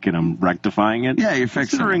mistake and I'm rectifying it. Yeah, you're fixing it.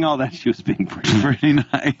 Considering all that, she was being pretty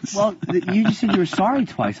nice. Well, you just said you were sorry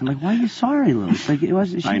twice. I'm like, why are you sorry, Lou? It's like, it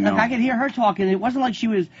wasn't. I know. Like, I could hear her talking. It wasn't like she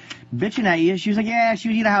was bitching at you. She was like, yeah,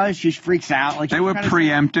 you know how she freaks out. Like they were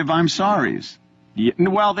preemptive I'm sorries. Yeah,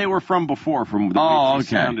 well, they were from before, from the way she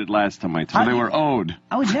sounded last time I talked. So they were owed.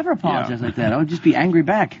 I would never apologize like that. I would just be angry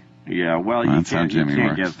back. Yeah, well, you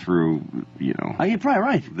can't get through, you know. Oh, you're probably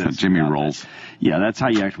right. That's Jimmy rolls. Yeah, that's how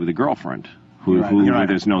you act with a girlfriend. Who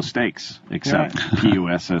there's no stakes except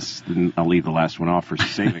PUSS. I'll leave the last one off for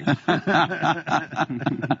saving.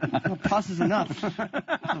 Puss is enough.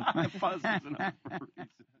 Puss is enough.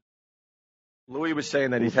 Louis was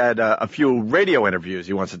saying that he's had a few radio interviews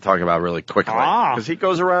he wants to talk about really quickly. Because he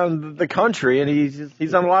goes around the country and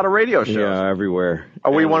he's on a lot of radio shows. Yeah, everywhere.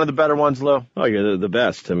 Are we one of the better ones, Lou? Oh, you're the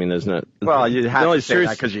best. I mean, there's not... Well, you have to say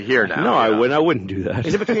that because you're here now. No, I wouldn't do that.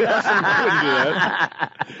 Is it between us and I wouldn't do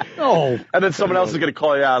that. No. And then someone else is going to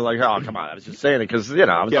call you out like, oh, come on, I was just saying it because, you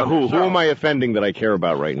know. Who am I offending that I care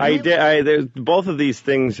about right now? Both of these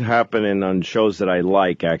things happen on shows that I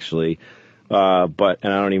like, actually. But I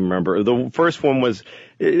don't even remember. The first one was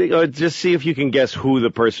just see if you can guess who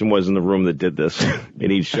the person was in the room that did this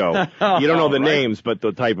in each show. You don't know the names, but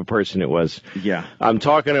the type of person it was. Yeah.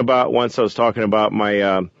 Once I was talking about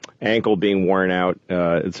my ankle being worn out.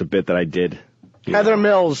 It's a bit that I did. Heather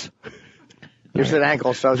Mills. You said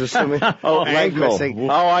ankle, so I was assuming. Ankle. Missing.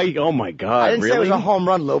 Oh my God. I didn't say it was a home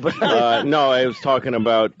run, Lou, but no, I was talking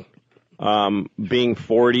about being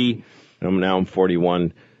 40. Now I'm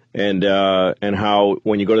 41. And how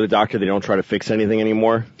when you go to the doctor, they don't try to fix anything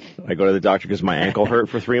anymore. I go to the doctor because my ankle hurt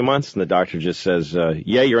for 3 months, and the doctor just says,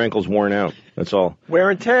 yeah, your ankle's worn out. That's all. Wear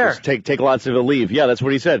and tear. Just take lots of leave. Yeah, that's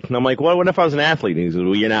what he said. And I'm like, well, what if I was an athlete? And he says,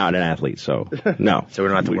 well, you're not an athlete, so no. So we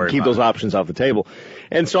don't have to worry keep those options off the table.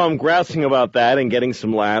 And so I'm grousing about that and getting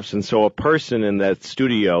some laughs. And so a person in that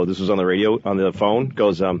studio, this was on the radio, on the phone,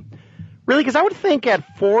 goes, really? Because I would think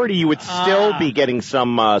at 40 you would still be getting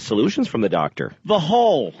some solutions from the doctor. The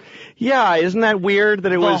hole. Yeah, isn't that weird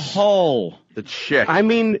that it was... The hole. The chick. I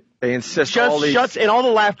mean... They insist shuts, and all the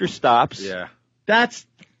laughter stops. Yeah.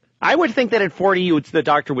 I would think that at 40 the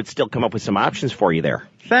doctor would still come up with some options for you there.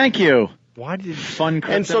 Thank you. Why did fun?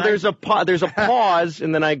 And so there's a pause,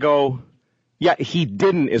 and then I go... Yeah, he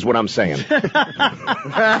didn't, is what I'm saying.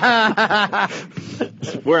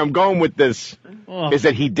 Where I'm going with this is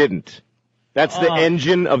that he didn't. That's the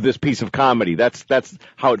engine of this piece of comedy. That's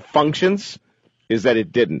how it functions. is that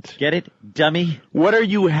it didn't. Get it, dummy? What are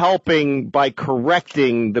you helping by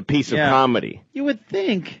correcting the piece of comedy? You would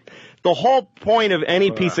think. The whole point of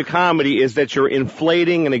any piece of comedy is that you're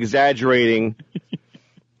inflating and exaggerating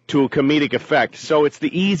to a comedic effect. So it's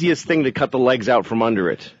the easiest thing to cut the legs out from under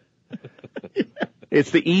it.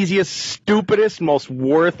 It's the easiest, stupidest, most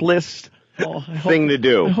worthless thing to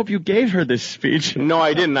do. I hope you gave her this speech. No,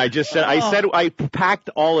 I didn't. I just said, I packed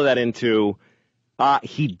all of that into,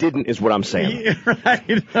 he didn't is what I'm saying.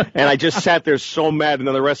 Right. And I just sat there so mad, and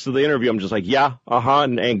then the rest of the interview, I'm just like, yeah,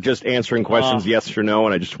 and just answering questions yes or no,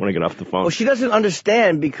 and I just want to get off the phone. Well, she doesn't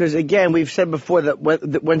understand because, again, we've said before that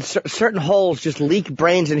when certain holes just leak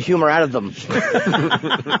brains and humor out of them.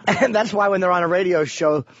 And that's why when they're on a radio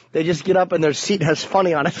show, they just get up and their seat has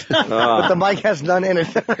funny on it, but the mic has none in it.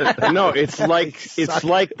 No, it's like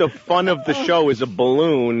the fun of the show is a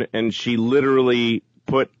balloon, and she literally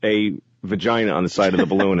put a vagina on the side of the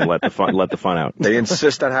balloon and let the fun out. They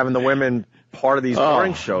insist on having the women part of these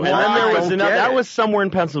morning shows. And then there was that was somewhere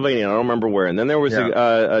in Pennsylvania. I don't remember where. And then there was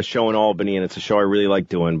a show in Albany, and it's a show I really like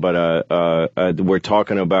doing. But we're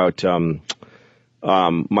talking about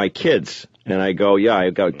my kids, and I go, yeah,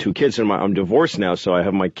 I've got 2 kids, and I'm divorced now, so I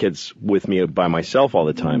have my kids with me by myself all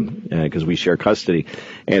the time because we share custody,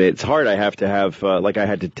 and it's hard. I have to have like I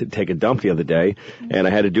had to take a dump the other day, and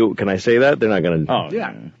I had to do. Can I say that? They're not going to. Oh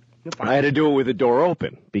yeah. I had to do it with the door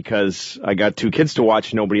open because I got 2 kids to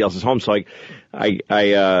watch. Nobody else is home, so I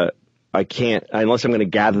can't unless I'm going to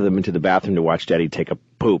gather them into the bathroom to watch Daddy take a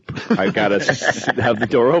poop. I've got to have the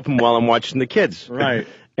door open while I'm watching the kids. Right.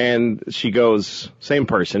 And she goes, same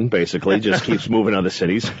person, basically, just keeps moving other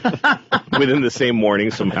cities within the same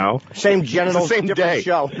morning somehow. Same genitals, same different day.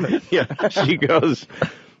 show. Yeah. She goes,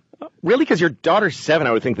 really? Because your daughter's 7,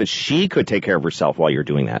 I would think that she could take care of herself while you're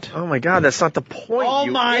doing that. Oh, my God, that's not the point, Oh,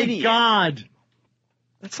 you my idiot. God.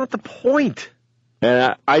 That's not the point.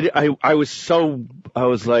 And I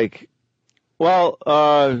was like, well,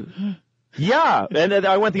 yeah. And then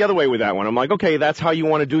I went the other way with that one. I'm like, okay, that's how you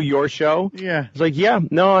want to do your show? Yeah. It's like, yeah,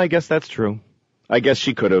 no, I guess that's true. I guess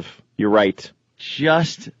she could have. You're right.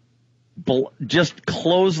 Just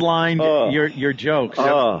clothesline your jokes.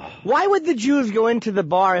 Why would the Jews go into the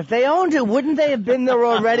bar? If they owned it, wouldn't they have been there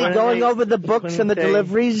already going over the books and the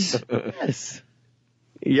deliveries? Yes.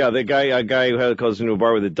 Yeah, a guy who goes into a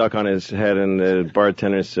bar with a duck on his head, and the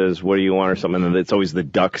bartender says, what do you want, or something, and it's always the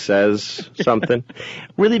duck says something.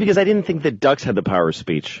 Really, because I didn't think that ducks had the power of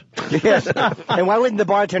speech. Yes. And why wouldn't the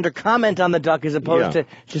bartender comment on the duck as opposed to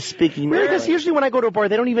just speaking? Really, because usually when I go to a bar,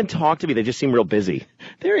 they don't even talk to me. They just seem real busy.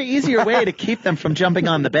 There are easier way to keep them from jumping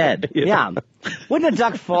on the bed. Yeah. Wouldn't a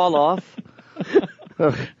duck fall off?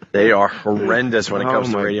 They are horrendous when it comes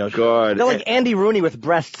to radio. God. They're like Andy Rooney with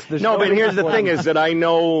breasts. There's no, but here's the thing is that I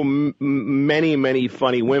know many, many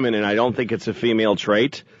funny women, and I don't think it's a female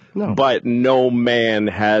trait. No. But no man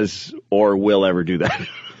has or will ever do that.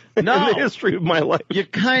 No. In the history of my life. You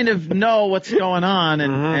kind of know what's going on,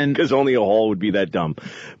 and because only a hole would be that dumb.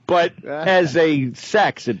 But as a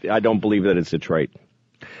sex, I don't believe that it's a trait.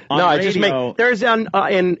 No, I just there's in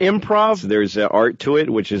improv, there's art to it,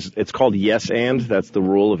 it's called yes and. That's the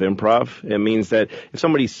rule of improv. It means that if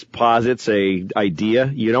somebody posits a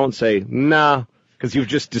idea, you don't say nah, because you've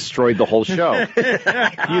just destroyed the whole show.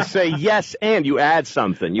 You say yes and you add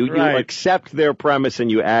something. You accept their premise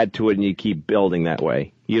and you add to it and you keep building that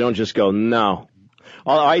way. You don't just go no.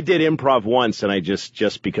 I did improv once, and I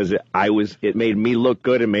just because it made me look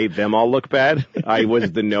good and made them all look bad. I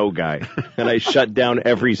was the no guy, and I shut down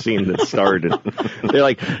every scene that started. They're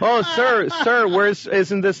like, "Oh, sir,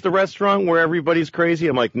 isn't this the restaurant where everybody's crazy?"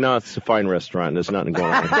 I'm like, "No, it's a fine restaurant. There's nothing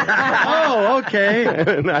going on." Oh,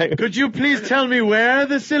 okay. Could you please tell me where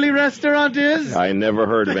the silly restaurant is? I never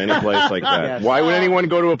heard of any place like that. Yes. Why would anyone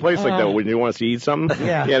go to a place like that? Would you want to eat something?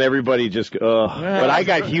 Yeah. And everybody just, but I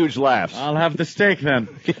got huge laughs. I'll have the steak then. That's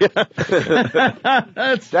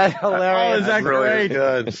hilarious. Oh, is that great?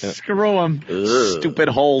 Good. Screw them. Stupid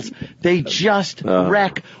holes. They just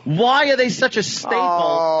wreck. Why are they such a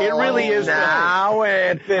staple? It really is. Now,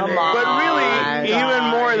 Anthony. But really, even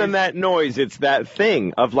more than that noise, it's that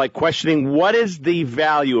thing of like questioning what is the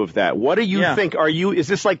value of that? What do you think? Is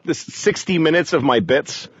this like the 60 minutes of my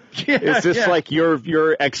bits? Is this like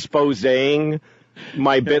you're exposing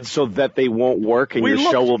my bits so that they won't work and your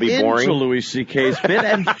show will be boring? We looked into Louis C.K.'s bit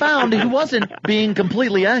and found he wasn't being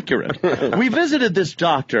completely accurate. We visited this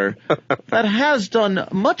doctor that has done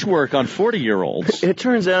much work on 40-year-olds. It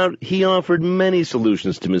turns out he offered many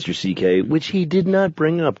solutions to Mr. C.K., which he did not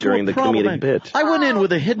bring up during the comedic bit. I went in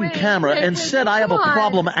with a hidden camera and said I have a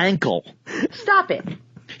problem ankle. Stop it.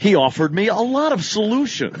 He offered me a lot of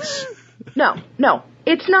solutions. No.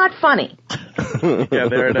 It's not funny. Yeah,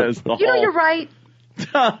 there it is. You know, you're right.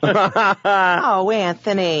 Oh,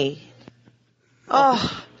 Anthony.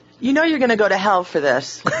 Oh, you know you're going to go to hell for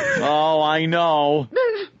this. Oh, I know.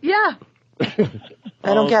 Yeah.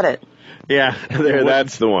 I don't get it. Yeah,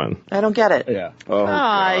 that's the one. I don't get it. Yeah. Oh,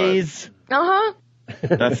 guys. Uh-huh.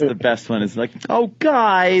 That's the best one. It's like, oh,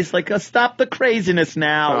 guys, like, stop the craziness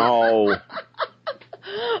now. Oh.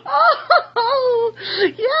 Oh,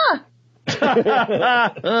 yeah.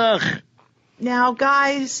 Ugh. Now,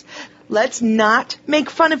 guys, let's not make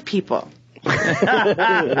fun of people.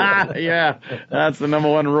 Yeah, that's the number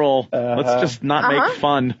one rule. Let's just not make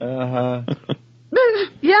fun.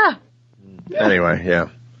 Yeah. Anyway, yeah.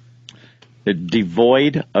 They're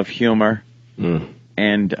devoid of humor.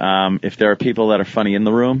 And if there are people that are funny in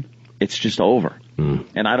the room, it's just over.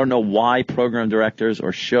 And I don't know why program directors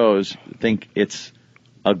or shows think it's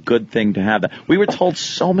a good thing to have that. We were told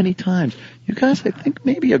so many times, you guys, I think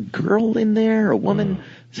maybe a girl in there, a woman,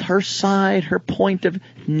 her side, her point of...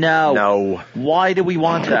 No. Why do we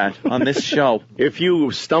want that on this show? If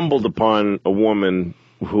you stumbled upon a woman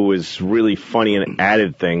who is really funny and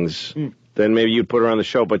added things... then maybe you'd put her on the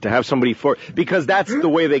show. But to have somebody because that's the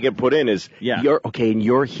way they get put in is, you're okay, and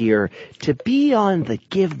you're here to be on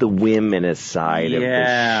give the women a side of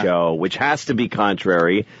the show, which has to be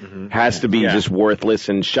contrary, has to be just worthless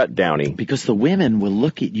and shutdowny. Because the women will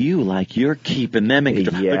look at you like you're keeping them in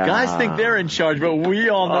control. The guys think they're in charge, but we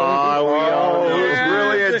all know who's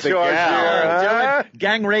really in charge here.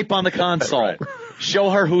 Gang rape on the console. Show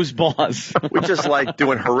her who's boss. We just like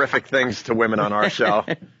doing horrific things to women on our show.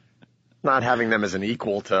 Not having them as an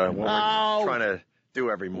equal to what we're trying to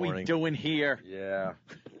do every morning. We doing here. Yeah.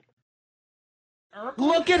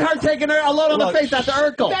 Look at her taking her a load on the face. That's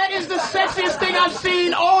Urkel. That is the sexiest thing I've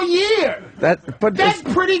seen all year. That's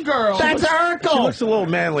pretty girl. That's Urkel. She looks a little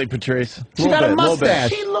manly, Patrice. She got a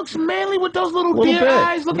mustache. She looks manly with those little deer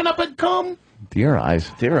eyes looking up at cum. Deer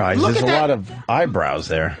eyes. Deer eyes. Look There's at a that. lot of eyebrows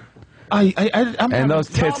there. And those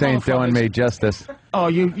tits ain't doing me justice. Oh,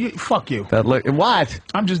 you fuck you. That look. What?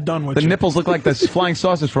 I'm just done with the you. nipples look like the flying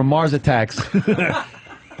saucers from Mars Attacks.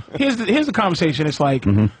 Here's the conversation. It's like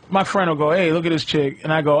my friend will go, "Hey, look at this chick,"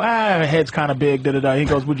 and I go, her head's kind of big. Da da da. He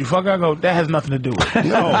goes, "Would you fuck her?" I go, "That has nothing to do with it."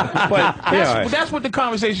 No, but that's what the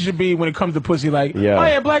conversation should be when it comes to pussy. Like, oh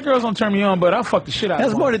yeah, black girls don't turn me on, but I'll fuck the shit out of them.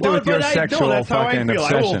 Has more to do with your sexual that's fucking how I feel.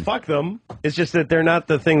 obsession. I will fuck them. It's just that they're not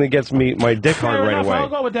the thing that gets me my dick hard right away. I'll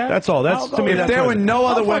go with that. That's all. That's to me. If there were no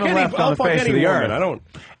other women left on the face of the earth, I don't.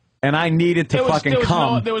 And I needed to fucking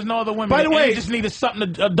come. There was no other women. By the way, you just needed something,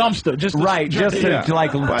 a dumpster. Just to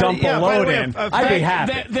like dump a load in. I'd be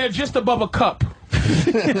happy. They're just above a cup.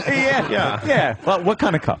 Yeah. Well, what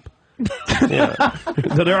kind of cup?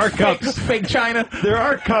 So there are cups. Fake China. There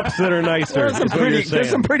are cups that are nicer.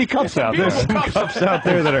 There's some pretty cups out there. There's some cups out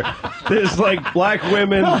there that are. There's like black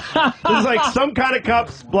women. There's like some kind of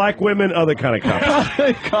cups, black women, other kind of cups.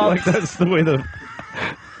 Like that's the way the.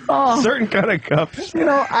 Certain kind of cups. You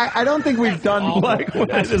know, I don't think we've done.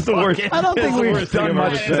 That is the worst. I don't think we've done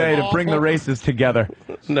much today to bring the races together.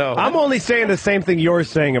 No, I'm only saying the same thing you're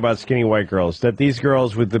saying about skinny white girls. That these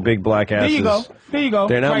girls with the big black asses. There you go.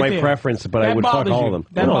 They're not right my there. preference, but I would fuck all of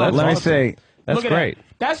them. Let me say, that's great.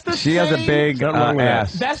 That's the she same, has a big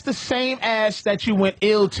ass. That's the same ass that you went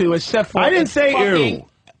ill to, except for I didn't say ew.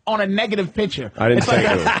 On a negative picture. I didn't say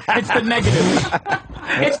ew. It's the negative.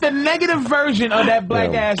 It's the negative version of that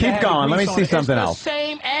black ass. Keep going. Let me see something else. It's the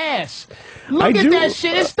same ass. Look at that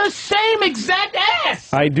shit. It's the same exact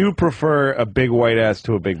ass. I do prefer a big white ass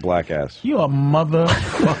to a big black ass. You a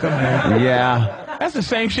motherfucker, man. Yeah. That's the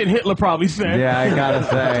same shit Hitler probably said. Yeah, I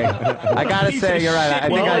gotta say, you're right. I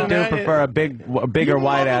think I do prefer a bigger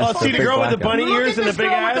white ass. See the girl with the bunny ears and the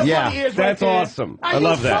big ass? Yeah, that's awesome. I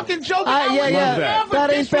love that. Fucking joking. Yeah.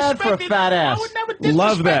 That ain't bad for a fat ass.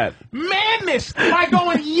 Love that. Madness by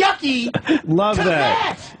going yucky. Love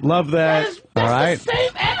that. Love that. All right. The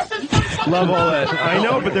same ass as love all that. I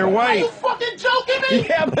know, but they're white. Are you fucking joking me?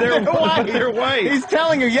 Yeah, but they're white. They're white. He's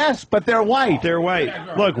telling you yes, but they're white. They're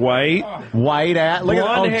white. Look, white. White ass. Look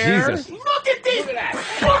at hair. Jesus. Look at these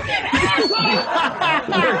fucking assholes.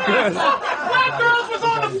 Black girls was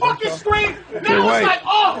on the fucking screen. Now it's like,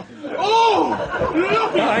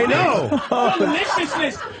 look at I know.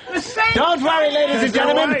 Deliciousness. The same. Don't worry, ladies and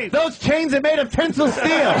gentlemen. White. Those chains are made of tensile steel.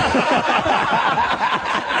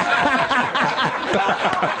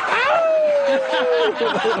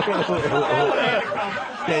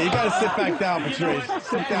 Yeah, you gotta sit back down, Patrice.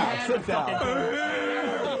 Sit down. Sit down.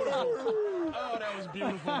 Oh, that was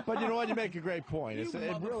beautiful. But you know what? You make a great point. It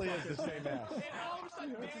really is the same ass.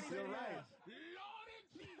 You're right.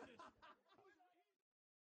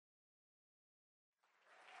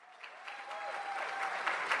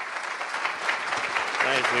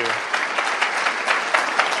 Thank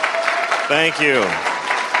you.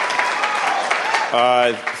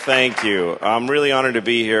 Thank you. I'm really honored to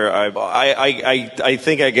be here. I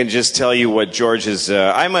think I can just tell you what George is.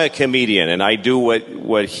 I'm a comedian, and I do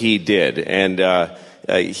what he did. And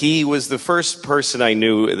he was the first person I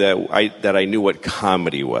knew that I knew what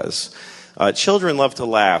comedy was. Children love to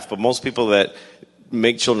laugh, but most people that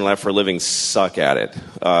make children laugh for a living suck at it.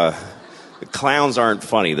 Clowns aren't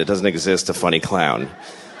funny. There doesn't exist a funny clown.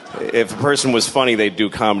 If a person was funny, they'd do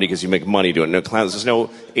comedy because you make money doing it. No clowns. There's no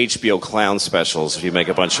HBO clown specials if you make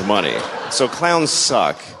a bunch of money. So clowns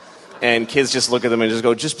suck. And kids just look at them and just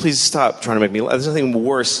go, just please stop trying to make me laugh. There's nothing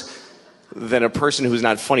worse than a person who's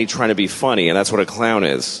not funny trying to be funny, and that's what a clown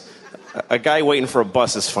is. A guy waiting for a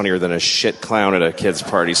bus is funnier than a shit clown at a kid's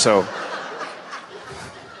party. So,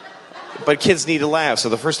 but kids need to laugh. So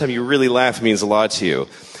the first time you really laugh means a lot to you.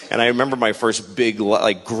 And I remember my first big,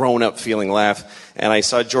 like, grown-up feeling laugh. And I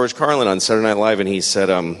saw George Carlin on Saturday Night Live, and he said,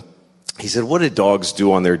 what do dogs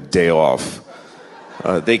do on their day off?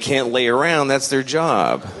 They can't lay around. That's their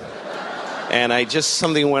job. And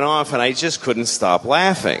something went off, and I just couldn't stop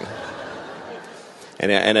laughing.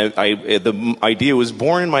 And the idea was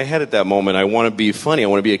born in my head at that moment. I want to be funny. I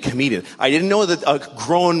want to be a comedian. I didn't know that a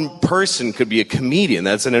grown person could be a comedian.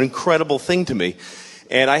 That's an incredible thing to me.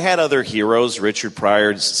 And I had other heroes, Richard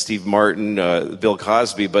Pryor, Steve Martin, Bill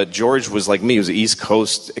Cosby, but George was like me. He was an East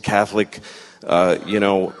Coast Catholic. I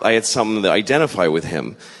had something to identify with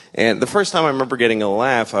him. And the first time I remember getting a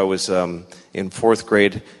laugh, I was in fourth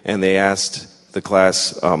grade, and they asked the class,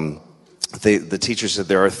 the teacher said,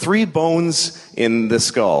 there are 3 bones in the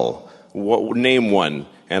skull. Name one.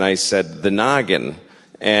 And I said, the noggin.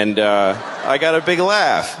 And I got a big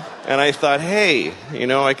laugh. And I thought, hey,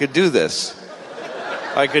 I could do this.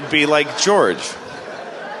 I could be like George.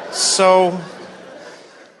 So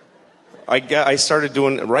I started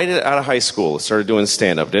doing, right out of high school, started doing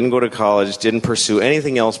stand-up. Didn't go to college, didn't pursue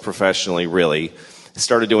anything else professionally, really.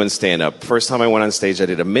 Started doing stand-up. First time I went on stage, I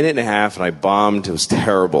did a minute and a half, and I bombed. It was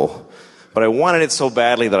terrible. But I wanted it so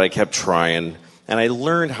badly that I kept trying. And I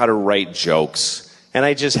learned how to write jokes. And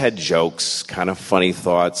I just had jokes, kind of funny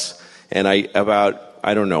thoughts. And about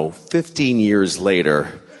 15 years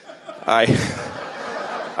later,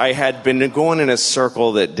 I had been going in a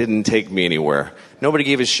circle that didn't take me anywhere. Nobody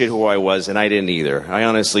gave a shit who I was, and I didn't either. I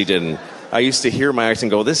honestly didn't. I used to hear my act and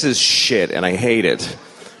go, this is shit, and I hate it.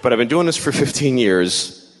 But I've been doing this for 15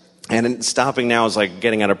 years, and stopping now is like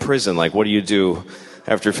getting out of prison. Like, what do you do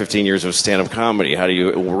after 15 years of stand-up comedy? How do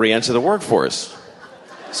you re-enter the workforce?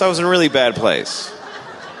 So I was in a really bad place.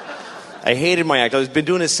 I hated my act. I've been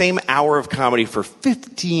doing the same hour of comedy for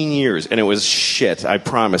 15 years, and it was shit, I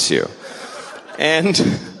promise you.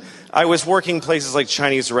 And I was working places like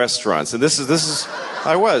Chinese restaurants. And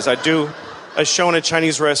I'd do a show in a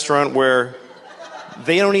Chinese restaurant where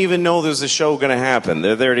they don't even know there's a show going to happen.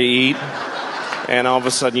 They're there to eat. And all of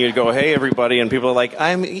a sudden you'd go, hey, everybody. And people are like,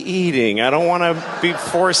 I'm eating. I don't want to be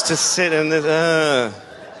forced to sit in this.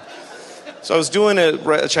 So I was doing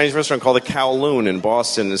a Chinese restaurant called the Kowloon in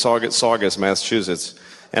Boston, in Saugus, Massachusetts.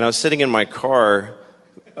 And I was sitting in my car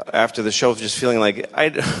after the show just feeling like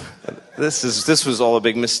this was all a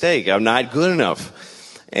big mistake. I'm not good enough.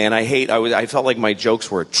 And I felt like my jokes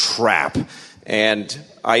were a trap. And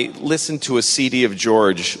I listened to a CD of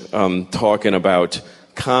George talking about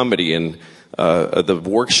comedy and the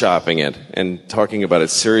workshopping it and talking about it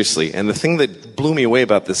seriously. And the thing that blew me away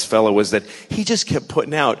about this fellow was that he just kept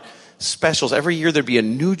putting out specials. Every year there'd be a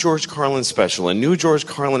new George Carlin special, a new George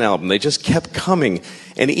Carlin album. They just kept coming,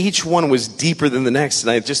 and each one was deeper than the next. And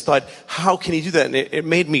I just thought, how can he do that? And it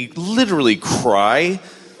made me literally cry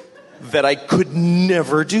that I could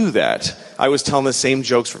never do that. I was telling the same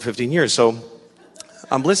jokes for 15 years. So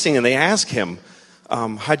I'm listening, and they ask him,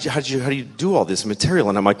 how do you do all this material?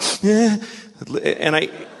 And I'm like, and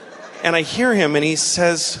I hear him, and he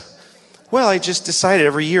says, well, I just decided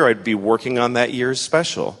every year I'd be working on that year's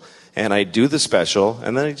special. And I'd do the special,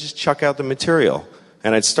 and then I'd just chuck out the material.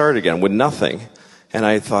 And I'd start again with nothing. And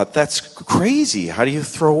I thought, that's crazy. How do you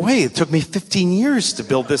throw away? It took me 15 years to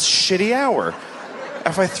build this shitty hour.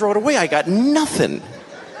 If I throw it away, I got nothing.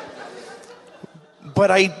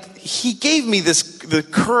 But he gave me the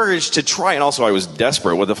courage to try, and also I was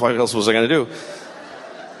desperate. What the fuck else was I going to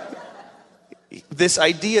do? This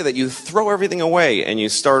idea that you throw everything away and you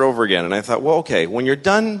start over again. And I thought, well, okay, when you're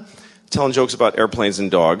done telling jokes about airplanes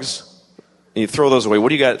and dogs, and you throw those away, what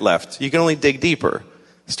do you got left? You can only dig deeper.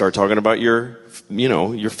 Start talking about your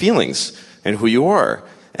feelings and who you are.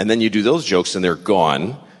 And then you do those jokes and they're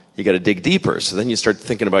gone. You got to dig deeper. So then you start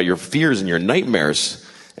thinking about your fears and your nightmares.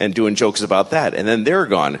 and doing jokes about that, and then they're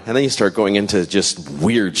gone, and then you start going into just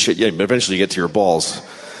weird shit. Yeah, eventually you get to your balls.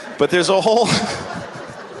 But there's a whole...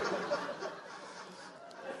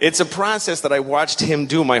 It's a process that I watched him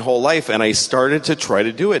do my whole life, and I started to try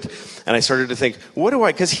to do it. And I started to think,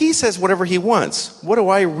 because he says whatever he wants. What do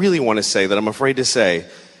I really want to say that I'm afraid to say?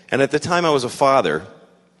 And at the time I was a father.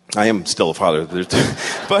 I am still a father.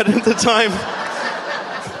 But at the time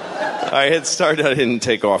I had started, I didn't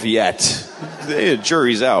take off yet. The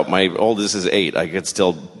jury's out. My oldest is 8. I could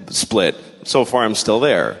still split. So far I'm still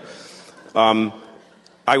there. I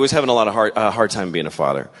was having a lot of hard time being a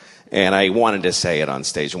father. And I wanted to say it on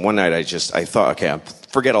stage. And one night I thought, okay,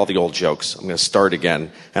 forget all the old jokes. I'm going to start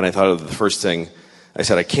again. And I thought of the first thing. I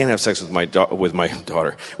said, I can't have sex with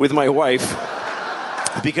my wife,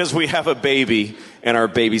 because we have a baby, and our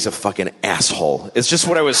baby's a fucking asshole. It's just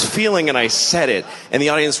what I was feeling, and I said it. And the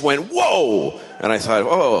audience went, whoa! And I thought,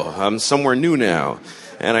 oh, I'm somewhere new now.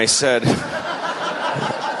 And I said...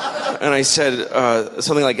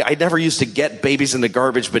 something like, I never used to get babies in the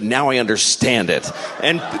garbage, but now I understand it.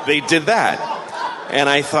 And they did that. And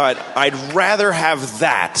I thought, I'd rather have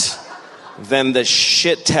that than the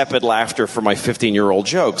shit tepid laughter for my 15-year-old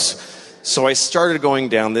jokes. So I started going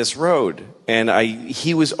down this road. And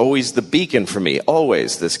he was always the beacon for me.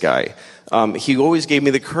 Always, this guy. He always gave me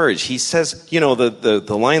the courage. He says,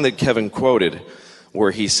 the line that Kevin quoted,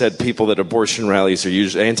 where he said people that abortion rallies are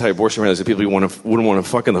usually anti-abortion rallies are people you wouldn't want to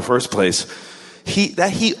fuck in the first place.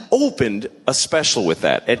 He opened a special with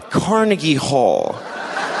that at Carnegie Hall.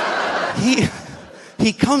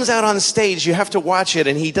 He comes out on stage. You have to watch it,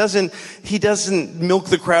 and he doesn't milk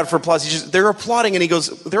the crowd for applause. They're applauding, and he goes,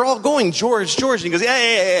 they're all going, George, and he goes,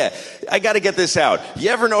 yeah. I got to get this out.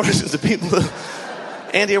 You ever notice the people that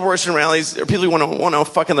anti-abortion rallies are people who want to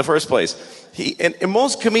fuck in the first place? And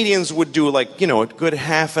most comedians would do a good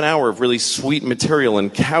half an hour of really sweet material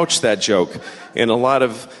and couch that joke in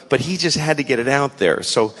but he just had to get it out there.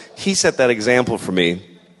 So he set that example for me,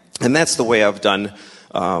 and that's the way I've done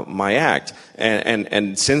my act.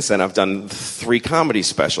 And since then I've done 3 comedy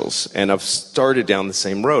specials, and I've started down the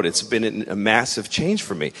same road. It's been a massive change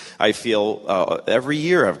for me. I feel every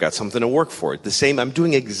year I've got something to work for. I'm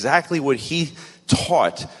doing exactly what he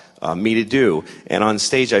taught me to do, and on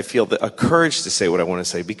stage I feel a courage to say what I want to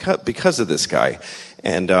say because of this guy.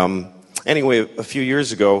 And anyway, a few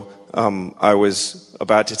years ago, I was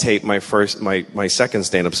about to tape my second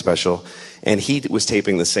stand-up special, and he was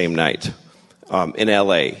taping the same night in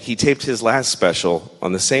L.A. He taped his last special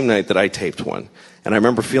on the same night that I taped one, and I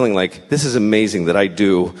remember feeling like, this is amazing that I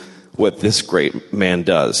do what this great man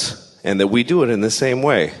does, and that we do it in the same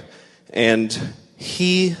way. And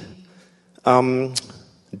he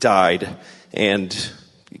died, and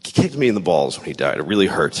he kicked me in the balls when he died. It really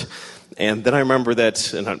hurt. And then I remember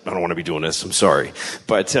that, and I don't want to be doing this, I'm sorry,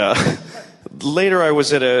 but later I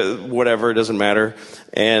was at it doesn't matter,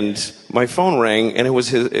 and my phone rang, and it was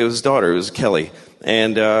his daughter, it was Kelly,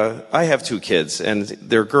 and I have 2 kids, and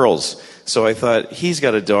they're girls, so I thought, he's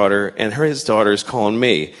got a daughter, and his daughter's calling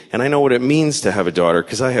me, and I know what it means to have a daughter,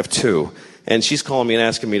 because I have 2, and she's calling me and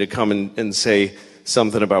asking me to come and say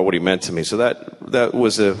something about what he meant to me. So that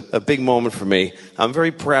was a big moment for me. I'm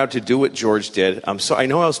very proud to do what George did. I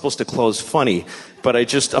know I was supposed to close funny, but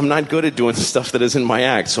I'm not good at doing stuff that isn't my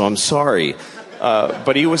act, so I'm sorry.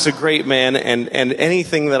 But he was a great man, and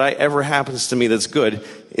anything that ever happens to me that's good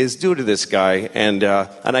is due to this guy. And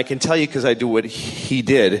I can tell you, because I do what he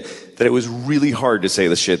did, that it was really hard to say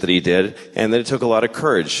the shit that he did, and that it took a lot of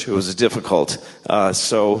courage. It was difficult.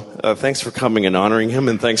 So thanks for coming and honoring him,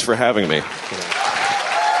 and thanks for having me.